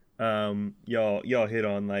quick. Y'all hit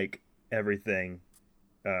on like everything,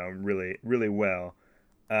 really, really well.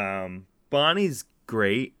 Bonnie's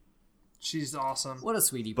great. She's awesome. What a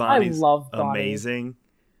sweetie. Bonnie's I love Bonnie. amazing.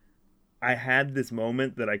 I had this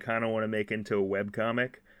moment that I kind of want to make into a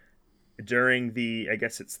webcomic during I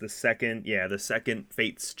guess it's the second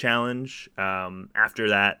Fates challenge.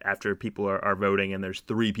 After people are voting and there's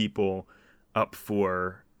 3 people up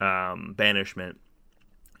for banishment,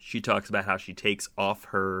 she talks about how she takes off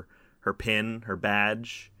her pin, her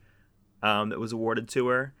badge that was awarded to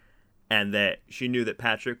her, and that she knew that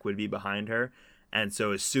Patrick would be behind her. And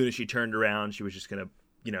so as soon as she turned around, she was just going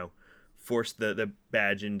to, force the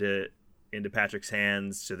badge into Patrick's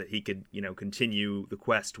hands so that he could, continue the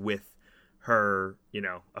quest with her,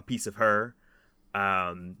 a piece of her.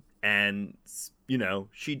 And,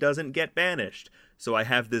 she doesn't get banished. So I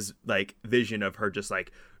have this like vision of her just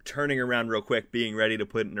like turning around real quick, being ready to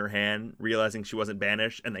put it in her hand, realizing she wasn't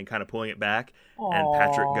banished, and then kind of pulling it back. Aww. And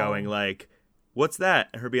Patrick going like, "What's that?"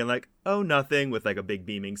 And her being like, "Oh, nothing," with like a big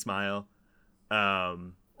beaming smile.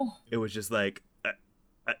 It was just like,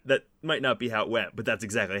 that might not be how it went, but that's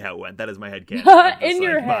exactly how it went. That is my headcanon. In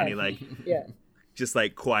your head. Bonnie, like, Yeah. just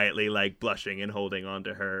like quietly like blushing and holding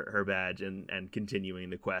onto her badge and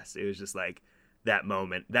continuing the quest. It was just like that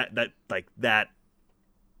moment that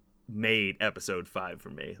made episode 5 for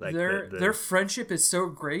me. Like their friendship is so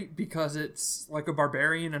great because it's like a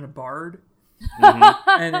barbarian and a bard. Mm-hmm.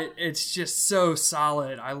 And it's just so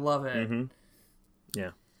solid. I love it. Mm-hmm.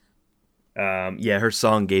 Yeah. Her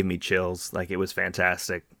song gave me chills. Like, it was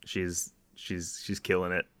fantastic. She's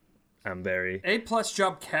killing it. I'm very A+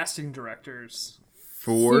 job casting directors.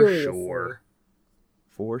 for Seriously.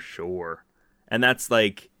 sure. And that's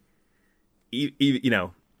like,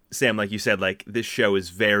 Sam, like you said, like this show is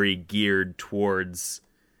very geared towards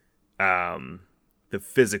the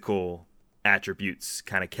physical attributes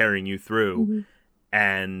kind of carrying you through. Mm-hmm.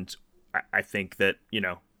 And I think that,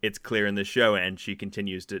 it's clear in the show, and she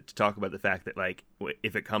continues to talk about the fact that, like,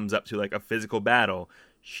 if it comes up to, like, a physical battle,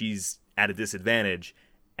 she's at a disadvantage,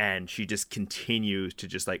 and she just continues to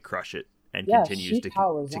just, like, crush it, and continues to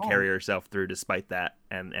carry herself through despite that,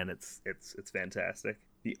 and it's fantastic.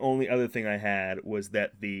 The only other thing I had was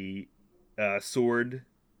that the sword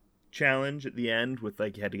challenge at the end with,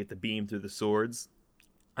 like, you had to get the beam through the swords,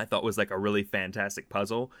 I thought was, like, a really fantastic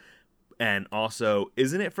puzzle. And also,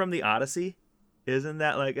 isn't it from the Odyssey? Isn't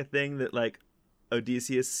that like a thing that like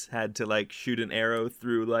Odysseus had to like shoot an arrow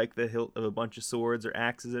through like the hilt of a bunch of swords or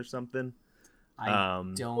axes or something? I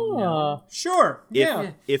don't know. Sure.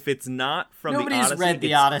 Yeah. If it's not from Nobody's the Odyssey, read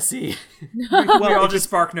the Odyssey. We all just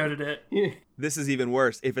spark noted it. This is even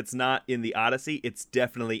worse. If it's not in the Odyssey, it's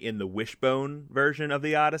definitely in the Wishbone version of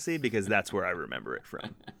the Odyssey, because that's where I remember it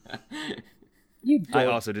from. I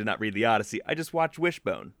also did not read the Odyssey. I just watched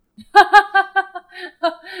Wishbone.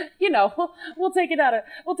 We'll take it out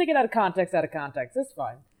of context. It's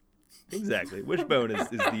fine. Exactly. Wishbone is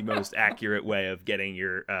the most accurate way of getting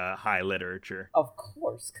your high literature. Of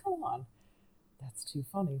course. Come on. That's too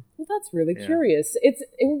funny. Well, that's really curious. It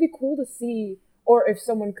would be cool to see, or if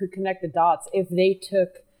someone could connect the dots, if they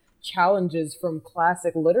took challenges from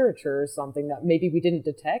classic literature or something that maybe we didn't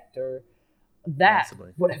detect, or that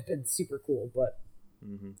Possibly. would have been super cool. But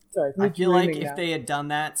sorry, I feel like if they had done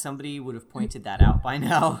that, somebody would have pointed that out by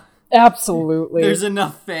now. absolutely. There's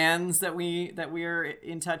enough fans that we are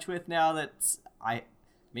in touch with now that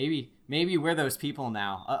maybe we're those people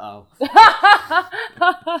now.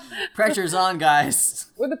 Pressure's on,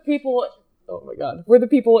 guys. We're the people. Oh my god, we're the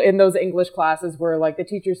people in those English classes where like the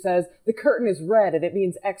teacher says the curtain is red and it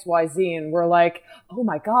means XYZ, and we're like, oh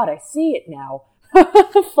my god, I see it now.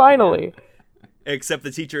 Finally. Except the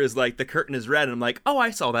teacher is like, the curtain is red, and I'm like, oh, I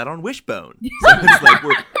saw that on Wishbone. So it's like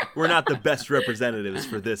we're not the best representatives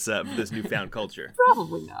for this newfound culture.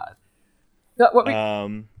 Probably not. What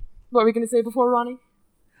were we gonna say before, Ronnie?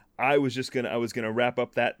 I was gonna wrap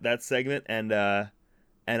up that segment, and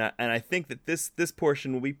I think that this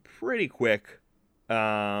portion will be pretty quick.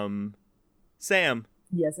 Sam,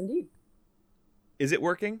 Yes, indeed. is it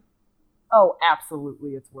working? Oh,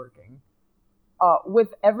 absolutely, it's working.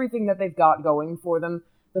 With everything that they've got going for them,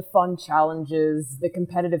 the fun challenges, the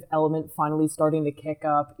competitive element finally starting to kick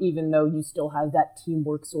up, even though you still have that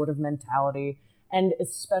teamwork sort of mentality, and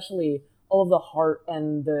especially all of the heart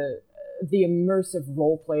and the the immersive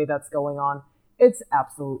role play that's going on, it's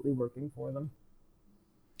absolutely working for them.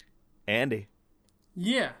 Andy,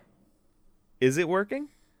 Yeah. is it working?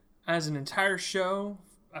 As an entire show,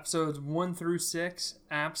 episodes 1 through 6,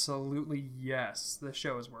 absolutely yes. The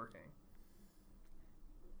show is working.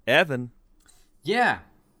 Evan, Yeah,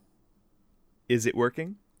 is it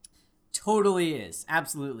working? totally is.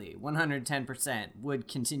 Absolutely. 110% would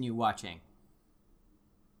continue watching.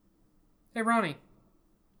 Hey, Ronnie,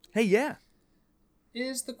 Hey, yeah,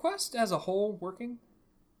 is the quest as a whole working?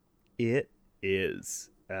 it is.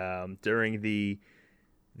 During the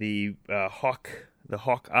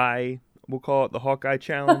Hawkeye, we'll call it the Hawkeye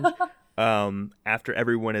challenge. After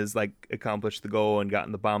everyone has like accomplished the goal and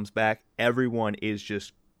gotten the bombs back, everyone is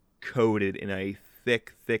just coated in a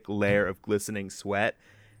thick layer of glistening sweat.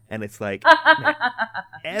 And it's like, man,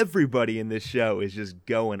 everybody in this show is just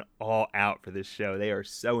going all out for this show. They are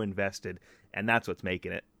so invested, and that's what's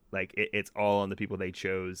making it. Like, it's all on the people they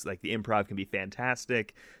chose. Like, the improv can be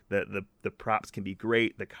fantastic. The props can be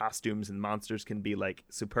great. The costumes and monsters can be, like,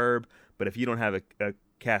 superb. But if you don't have a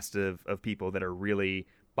cast of people that are really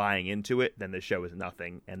buying into it, then the show is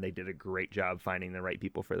nothing. And they did a great job finding the right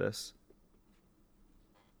people for this.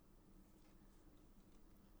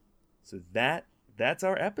 So that's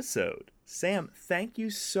our episode. Sam, thank you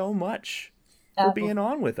so much for being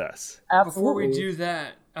on with us. Absolutely. Before we do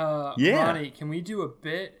that, Yeah. Ronnie, can we do a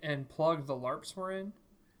bit and plug the LARPs we're in?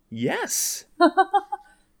 Yes. I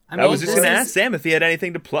I was just going to ask Sam if he had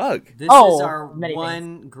anything to plug. This Oh, is our many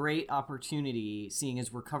one great opportunity, seeing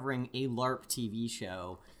as we're covering a LARP TV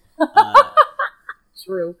show,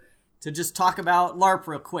 True. to just talk about LARP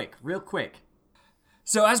real quick.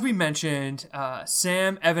 So as we mentioned,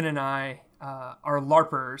 Sam, Evan, and I are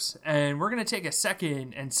LARPers, and we're going to take a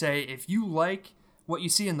second and say if you like what you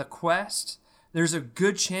see in the quest, there's a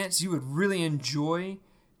good chance you would really enjoy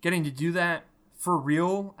getting to do that for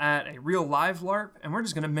real at a real live LARP, and we're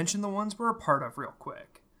just going to mention the ones we're a part of real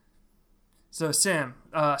quick. So Sam,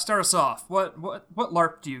 start us off. What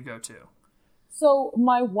LARP do you go to? So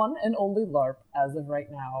my one and only LARP as of right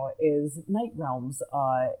now is Night Realms.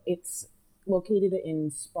 It's located in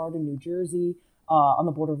Sparta, New Jersey, on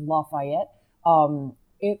the border of Lafayette.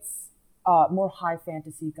 It's more high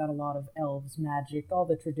fantasy, got a lot of elves, magic, all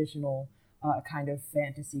the traditional kind of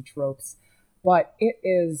fantasy tropes. But it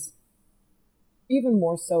is even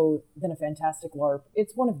more so than a fantastic LARP.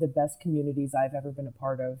 It's one of the best communities I've ever been a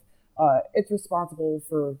part of. It's responsible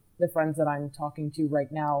for the friends that I'm talking to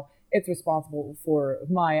right now. It's responsible for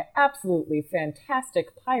my absolutely fantastic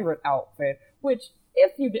pirate outfit, which,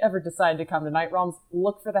 if you ever decide to come to Night Realms,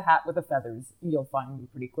 look for the hat with the feathers. You'll find me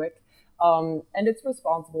pretty quick. And it's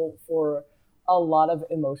responsible for a lot of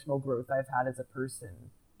emotional growth I've had as a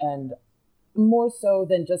person. And more so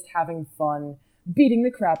than just having fun, beating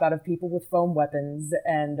the crap out of people with foam weapons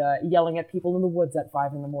and yelling at people in the woods at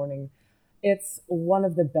 5 a.m. It's one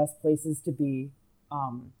of the best places to be.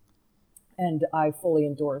 And I fully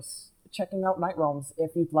endorse checking out Night Realms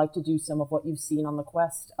if you'd like to do some of what you've seen on the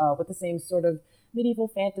quest with the same sort of medieval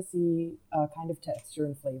fantasy kind of texture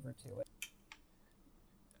and flavor to it.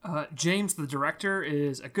 James, the director,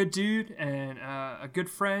 is a good dude and a good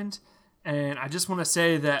friend. And I just want to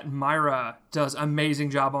say that Myra does an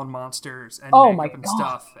amazing job on monsters and makeup and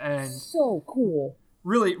stuff. And so cool.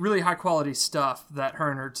 Really, really high quality stuff that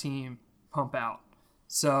her and her team pump out.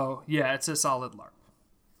 So, yeah, it's a solid LARP.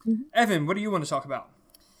 Mm-hmm. Evan, what do you want to talk about?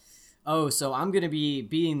 Oh, so I'm going to be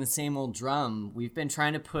beating the same old drum. We've been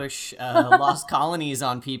trying to push Lost Colonies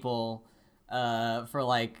on people for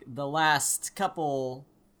like the last couple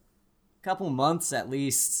months at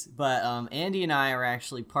least. But Andy and I are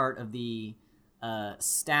actually part of the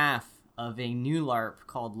staff of a new LARP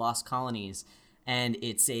called Lost Colonies. And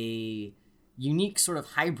it's a unique sort of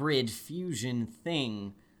hybrid fusion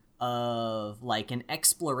thing of like an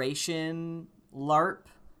exploration LARP,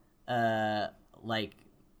 like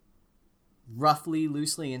roughly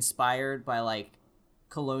loosely inspired by like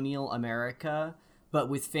colonial America, but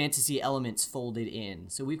with fantasy elements folded in.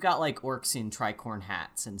 So we've got like orcs in tricorn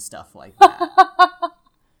hats and stuff like that.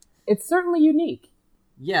 It's certainly unique.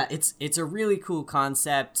 Yeah, it's a really cool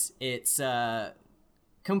concept. It's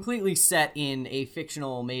completely set in a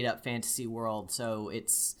fictional made-up fantasy world, so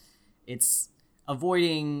it's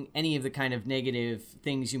avoiding any of the kind of negative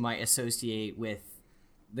things you might associate with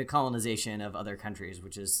the colonization of other countries,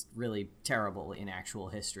 which is really terrible in actual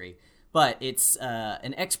history. But it's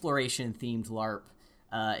an exploration-themed LARP.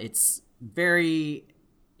 It's very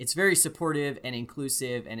supportive and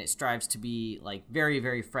inclusive, and it strives to be like very,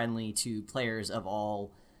 very friendly to players of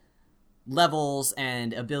all levels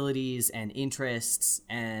and abilities and interests,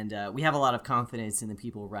 and we have a lot of confidence in the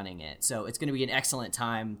people running it. So it's going to be an excellent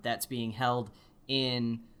time. That's being held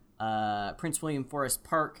in Prince William Forest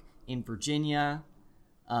Park in Virginia.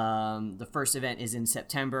 The first event is in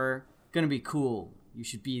September. Going to be cool. You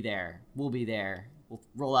should be there. We'll be there. We'll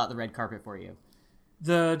roll out the red carpet for you.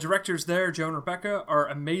 The directors there, Joe and Rebecca, are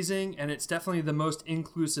amazing, and it's definitely the most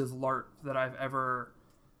inclusive LARP that I've ever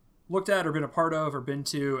looked at or been a part of or been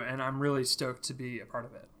to, and I'm really stoked to be a part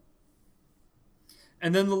of it.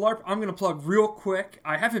 And then the LARP I'm going to plug real quick.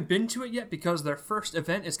 I haven't been to it yet because their first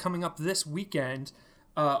event is coming up this weekend.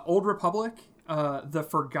 Old Republic, The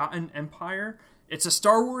Forgotten Empire. It's a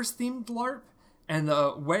Star Wars themed LARP, and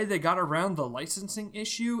the way they got around the licensing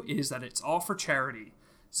issue is that it's all for charity.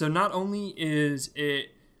 So not only is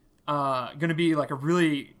it going to be like a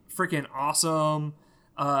really freaking awesome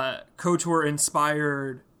KOTOR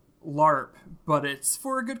inspired LARP, but it's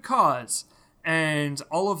for a good cause. And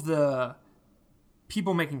all of the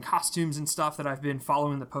people making costumes and stuff that I've been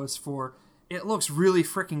following the posts for, it looks really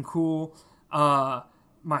freaking cool.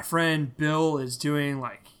 My friend Bill is doing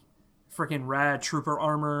like freaking rad trooper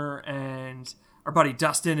armor, and our buddy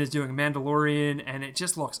Dustin is doing Mandalorian, and it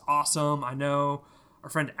just looks awesome. I know our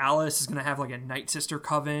friend Alice is going to have like a Night Sister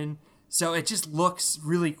coven. So it just looks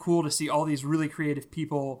really cool to see all these really creative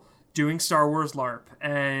people doing Star Wars LARP,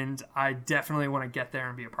 and I definitely want to get there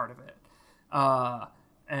and be a part of it.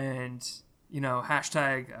 And, you know,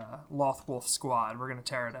 hashtag Lothwolf Squad. We're going to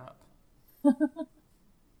tear it up.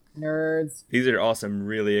 Nerds. These are awesome,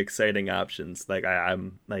 really exciting options. Like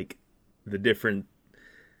I'm like the different,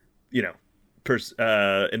 you know,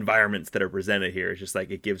 environments that are presented here. It's just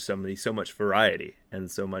like it gives somebody so much variety and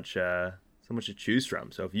so much to choose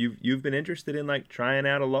from. So if you've been interested in like trying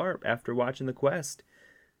out a LARP after watching the Quest,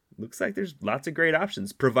 looks like there's lots of great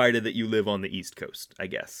options, provided that you live on the East Coast, I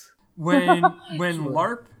guess. When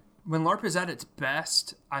LARP is at its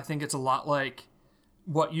best, I think it's a lot like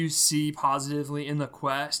what you see positively in the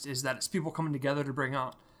Quest is that it's people coming together to bring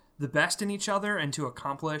out the best in each other and to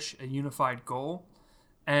accomplish a unified goal.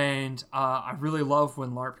 And I really love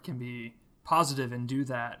when LARP can be positive and do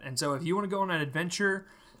that. And so if you want to go on an adventure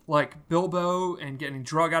like Bilbo and getting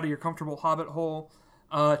drug out of your comfortable hobbit hole,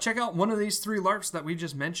 check out one of these 3 LARPs that we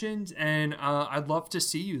just mentioned, and I'd love to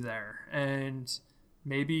see you there and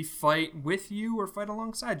maybe fight with you or fight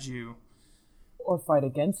alongside you. Or fight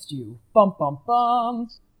against you. Bum, bum, bum.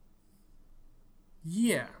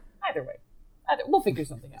 Yeah. Either way. We'll figure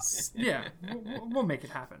something out. Yeah, we'll make it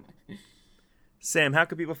happen. Sam, how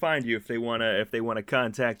can people find you if they wanna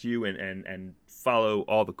contact you and follow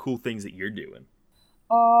all the cool things that you're doing?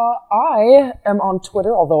 I am on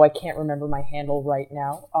Twitter, although I can't remember my handle right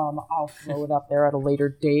now. I'll throw it up there at a later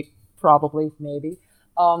date, probably, maybe.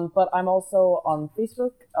 But I'm also on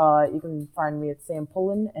Facebook. You can find me at Sam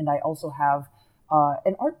Pullen, and I also have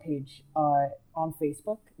an art page on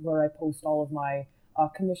Facebook where I post all of my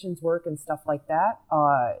commissions work and stuff like that.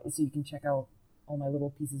 So you can check out all my little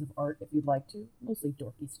pieces of art if you'd like to, mostly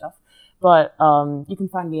dorky stuff. But you can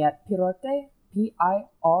find me at Pirarte,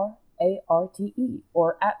 Pirarte,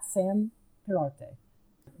 or at Sam Pirarte.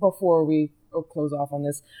 Before we close off on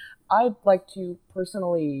this, I'd like to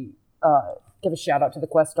personally give a shout out to the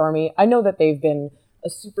Quest Army. I know that they've been a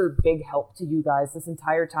super big help to you guys this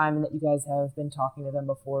entire time and that you guys have been talking to them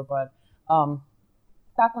before, but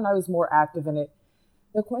back when I was more active in it,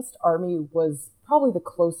 the Quest Army was probably the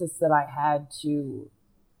closest that I had to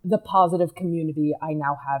the positive community I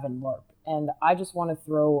now have in LARP. And I just want to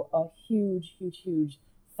throw a huge, huge, huge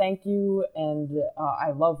thank you and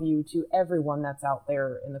I love you to everyone that's out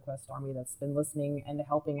there in the Quest Army that's been listening and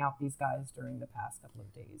helping out these guys during the past couple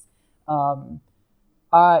of days.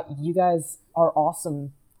 You guys are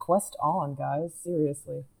awesome. Quest on, guys.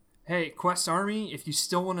 Seriously. Hey, Quest Army, if you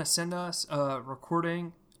still want to send us a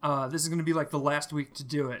recording, this is going to be like the last week to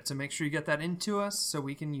do it. So make sure you get that into us so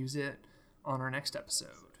we can use it on our next episode.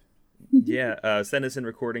 Yeah, send us in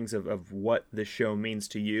recordings of what the show means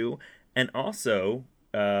to you. And also,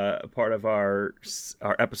 part of our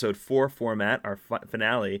episode 4 format, our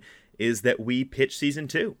finale, is that we pitch season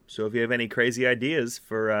 2. So if you have any crazy ideas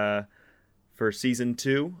for season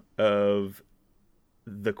 2 of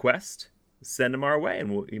The Quest, send them our way,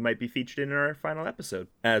 and you might be featured in our final episode.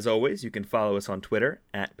 As always, you can follow us on Twitter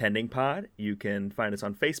at PendingPod. You can find us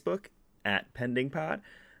on Facebook at PendingPod.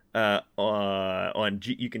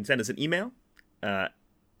 You can send us an email at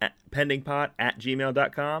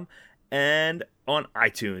pendingpod@gmail.com, and on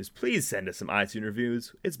iTunes, please send us some iTunes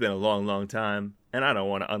reviews. It's been a long, long time, and I don't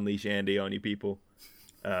want to unleash Andy on you people.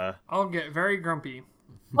 I'll get very grumpy.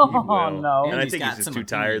 Oh, no. And I think Andy's he's got just some too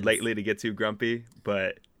tired opinions. lately to get too grumpy,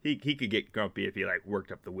 but He could get grumpy if he like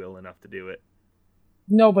worked up the will enough to do it.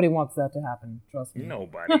 Nobody wants that to happen. Trust me.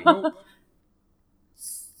 Nobody.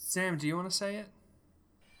 Sam, do you want to say it?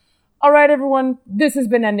 All right, everyone. This has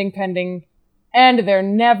been Ending Pending, and they're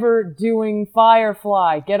never doing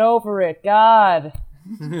Firefly. Get over it, God.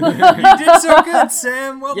 You did so good,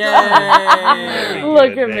 Sam. Well done. Yay!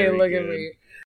 Look at me. Very Look at good. me.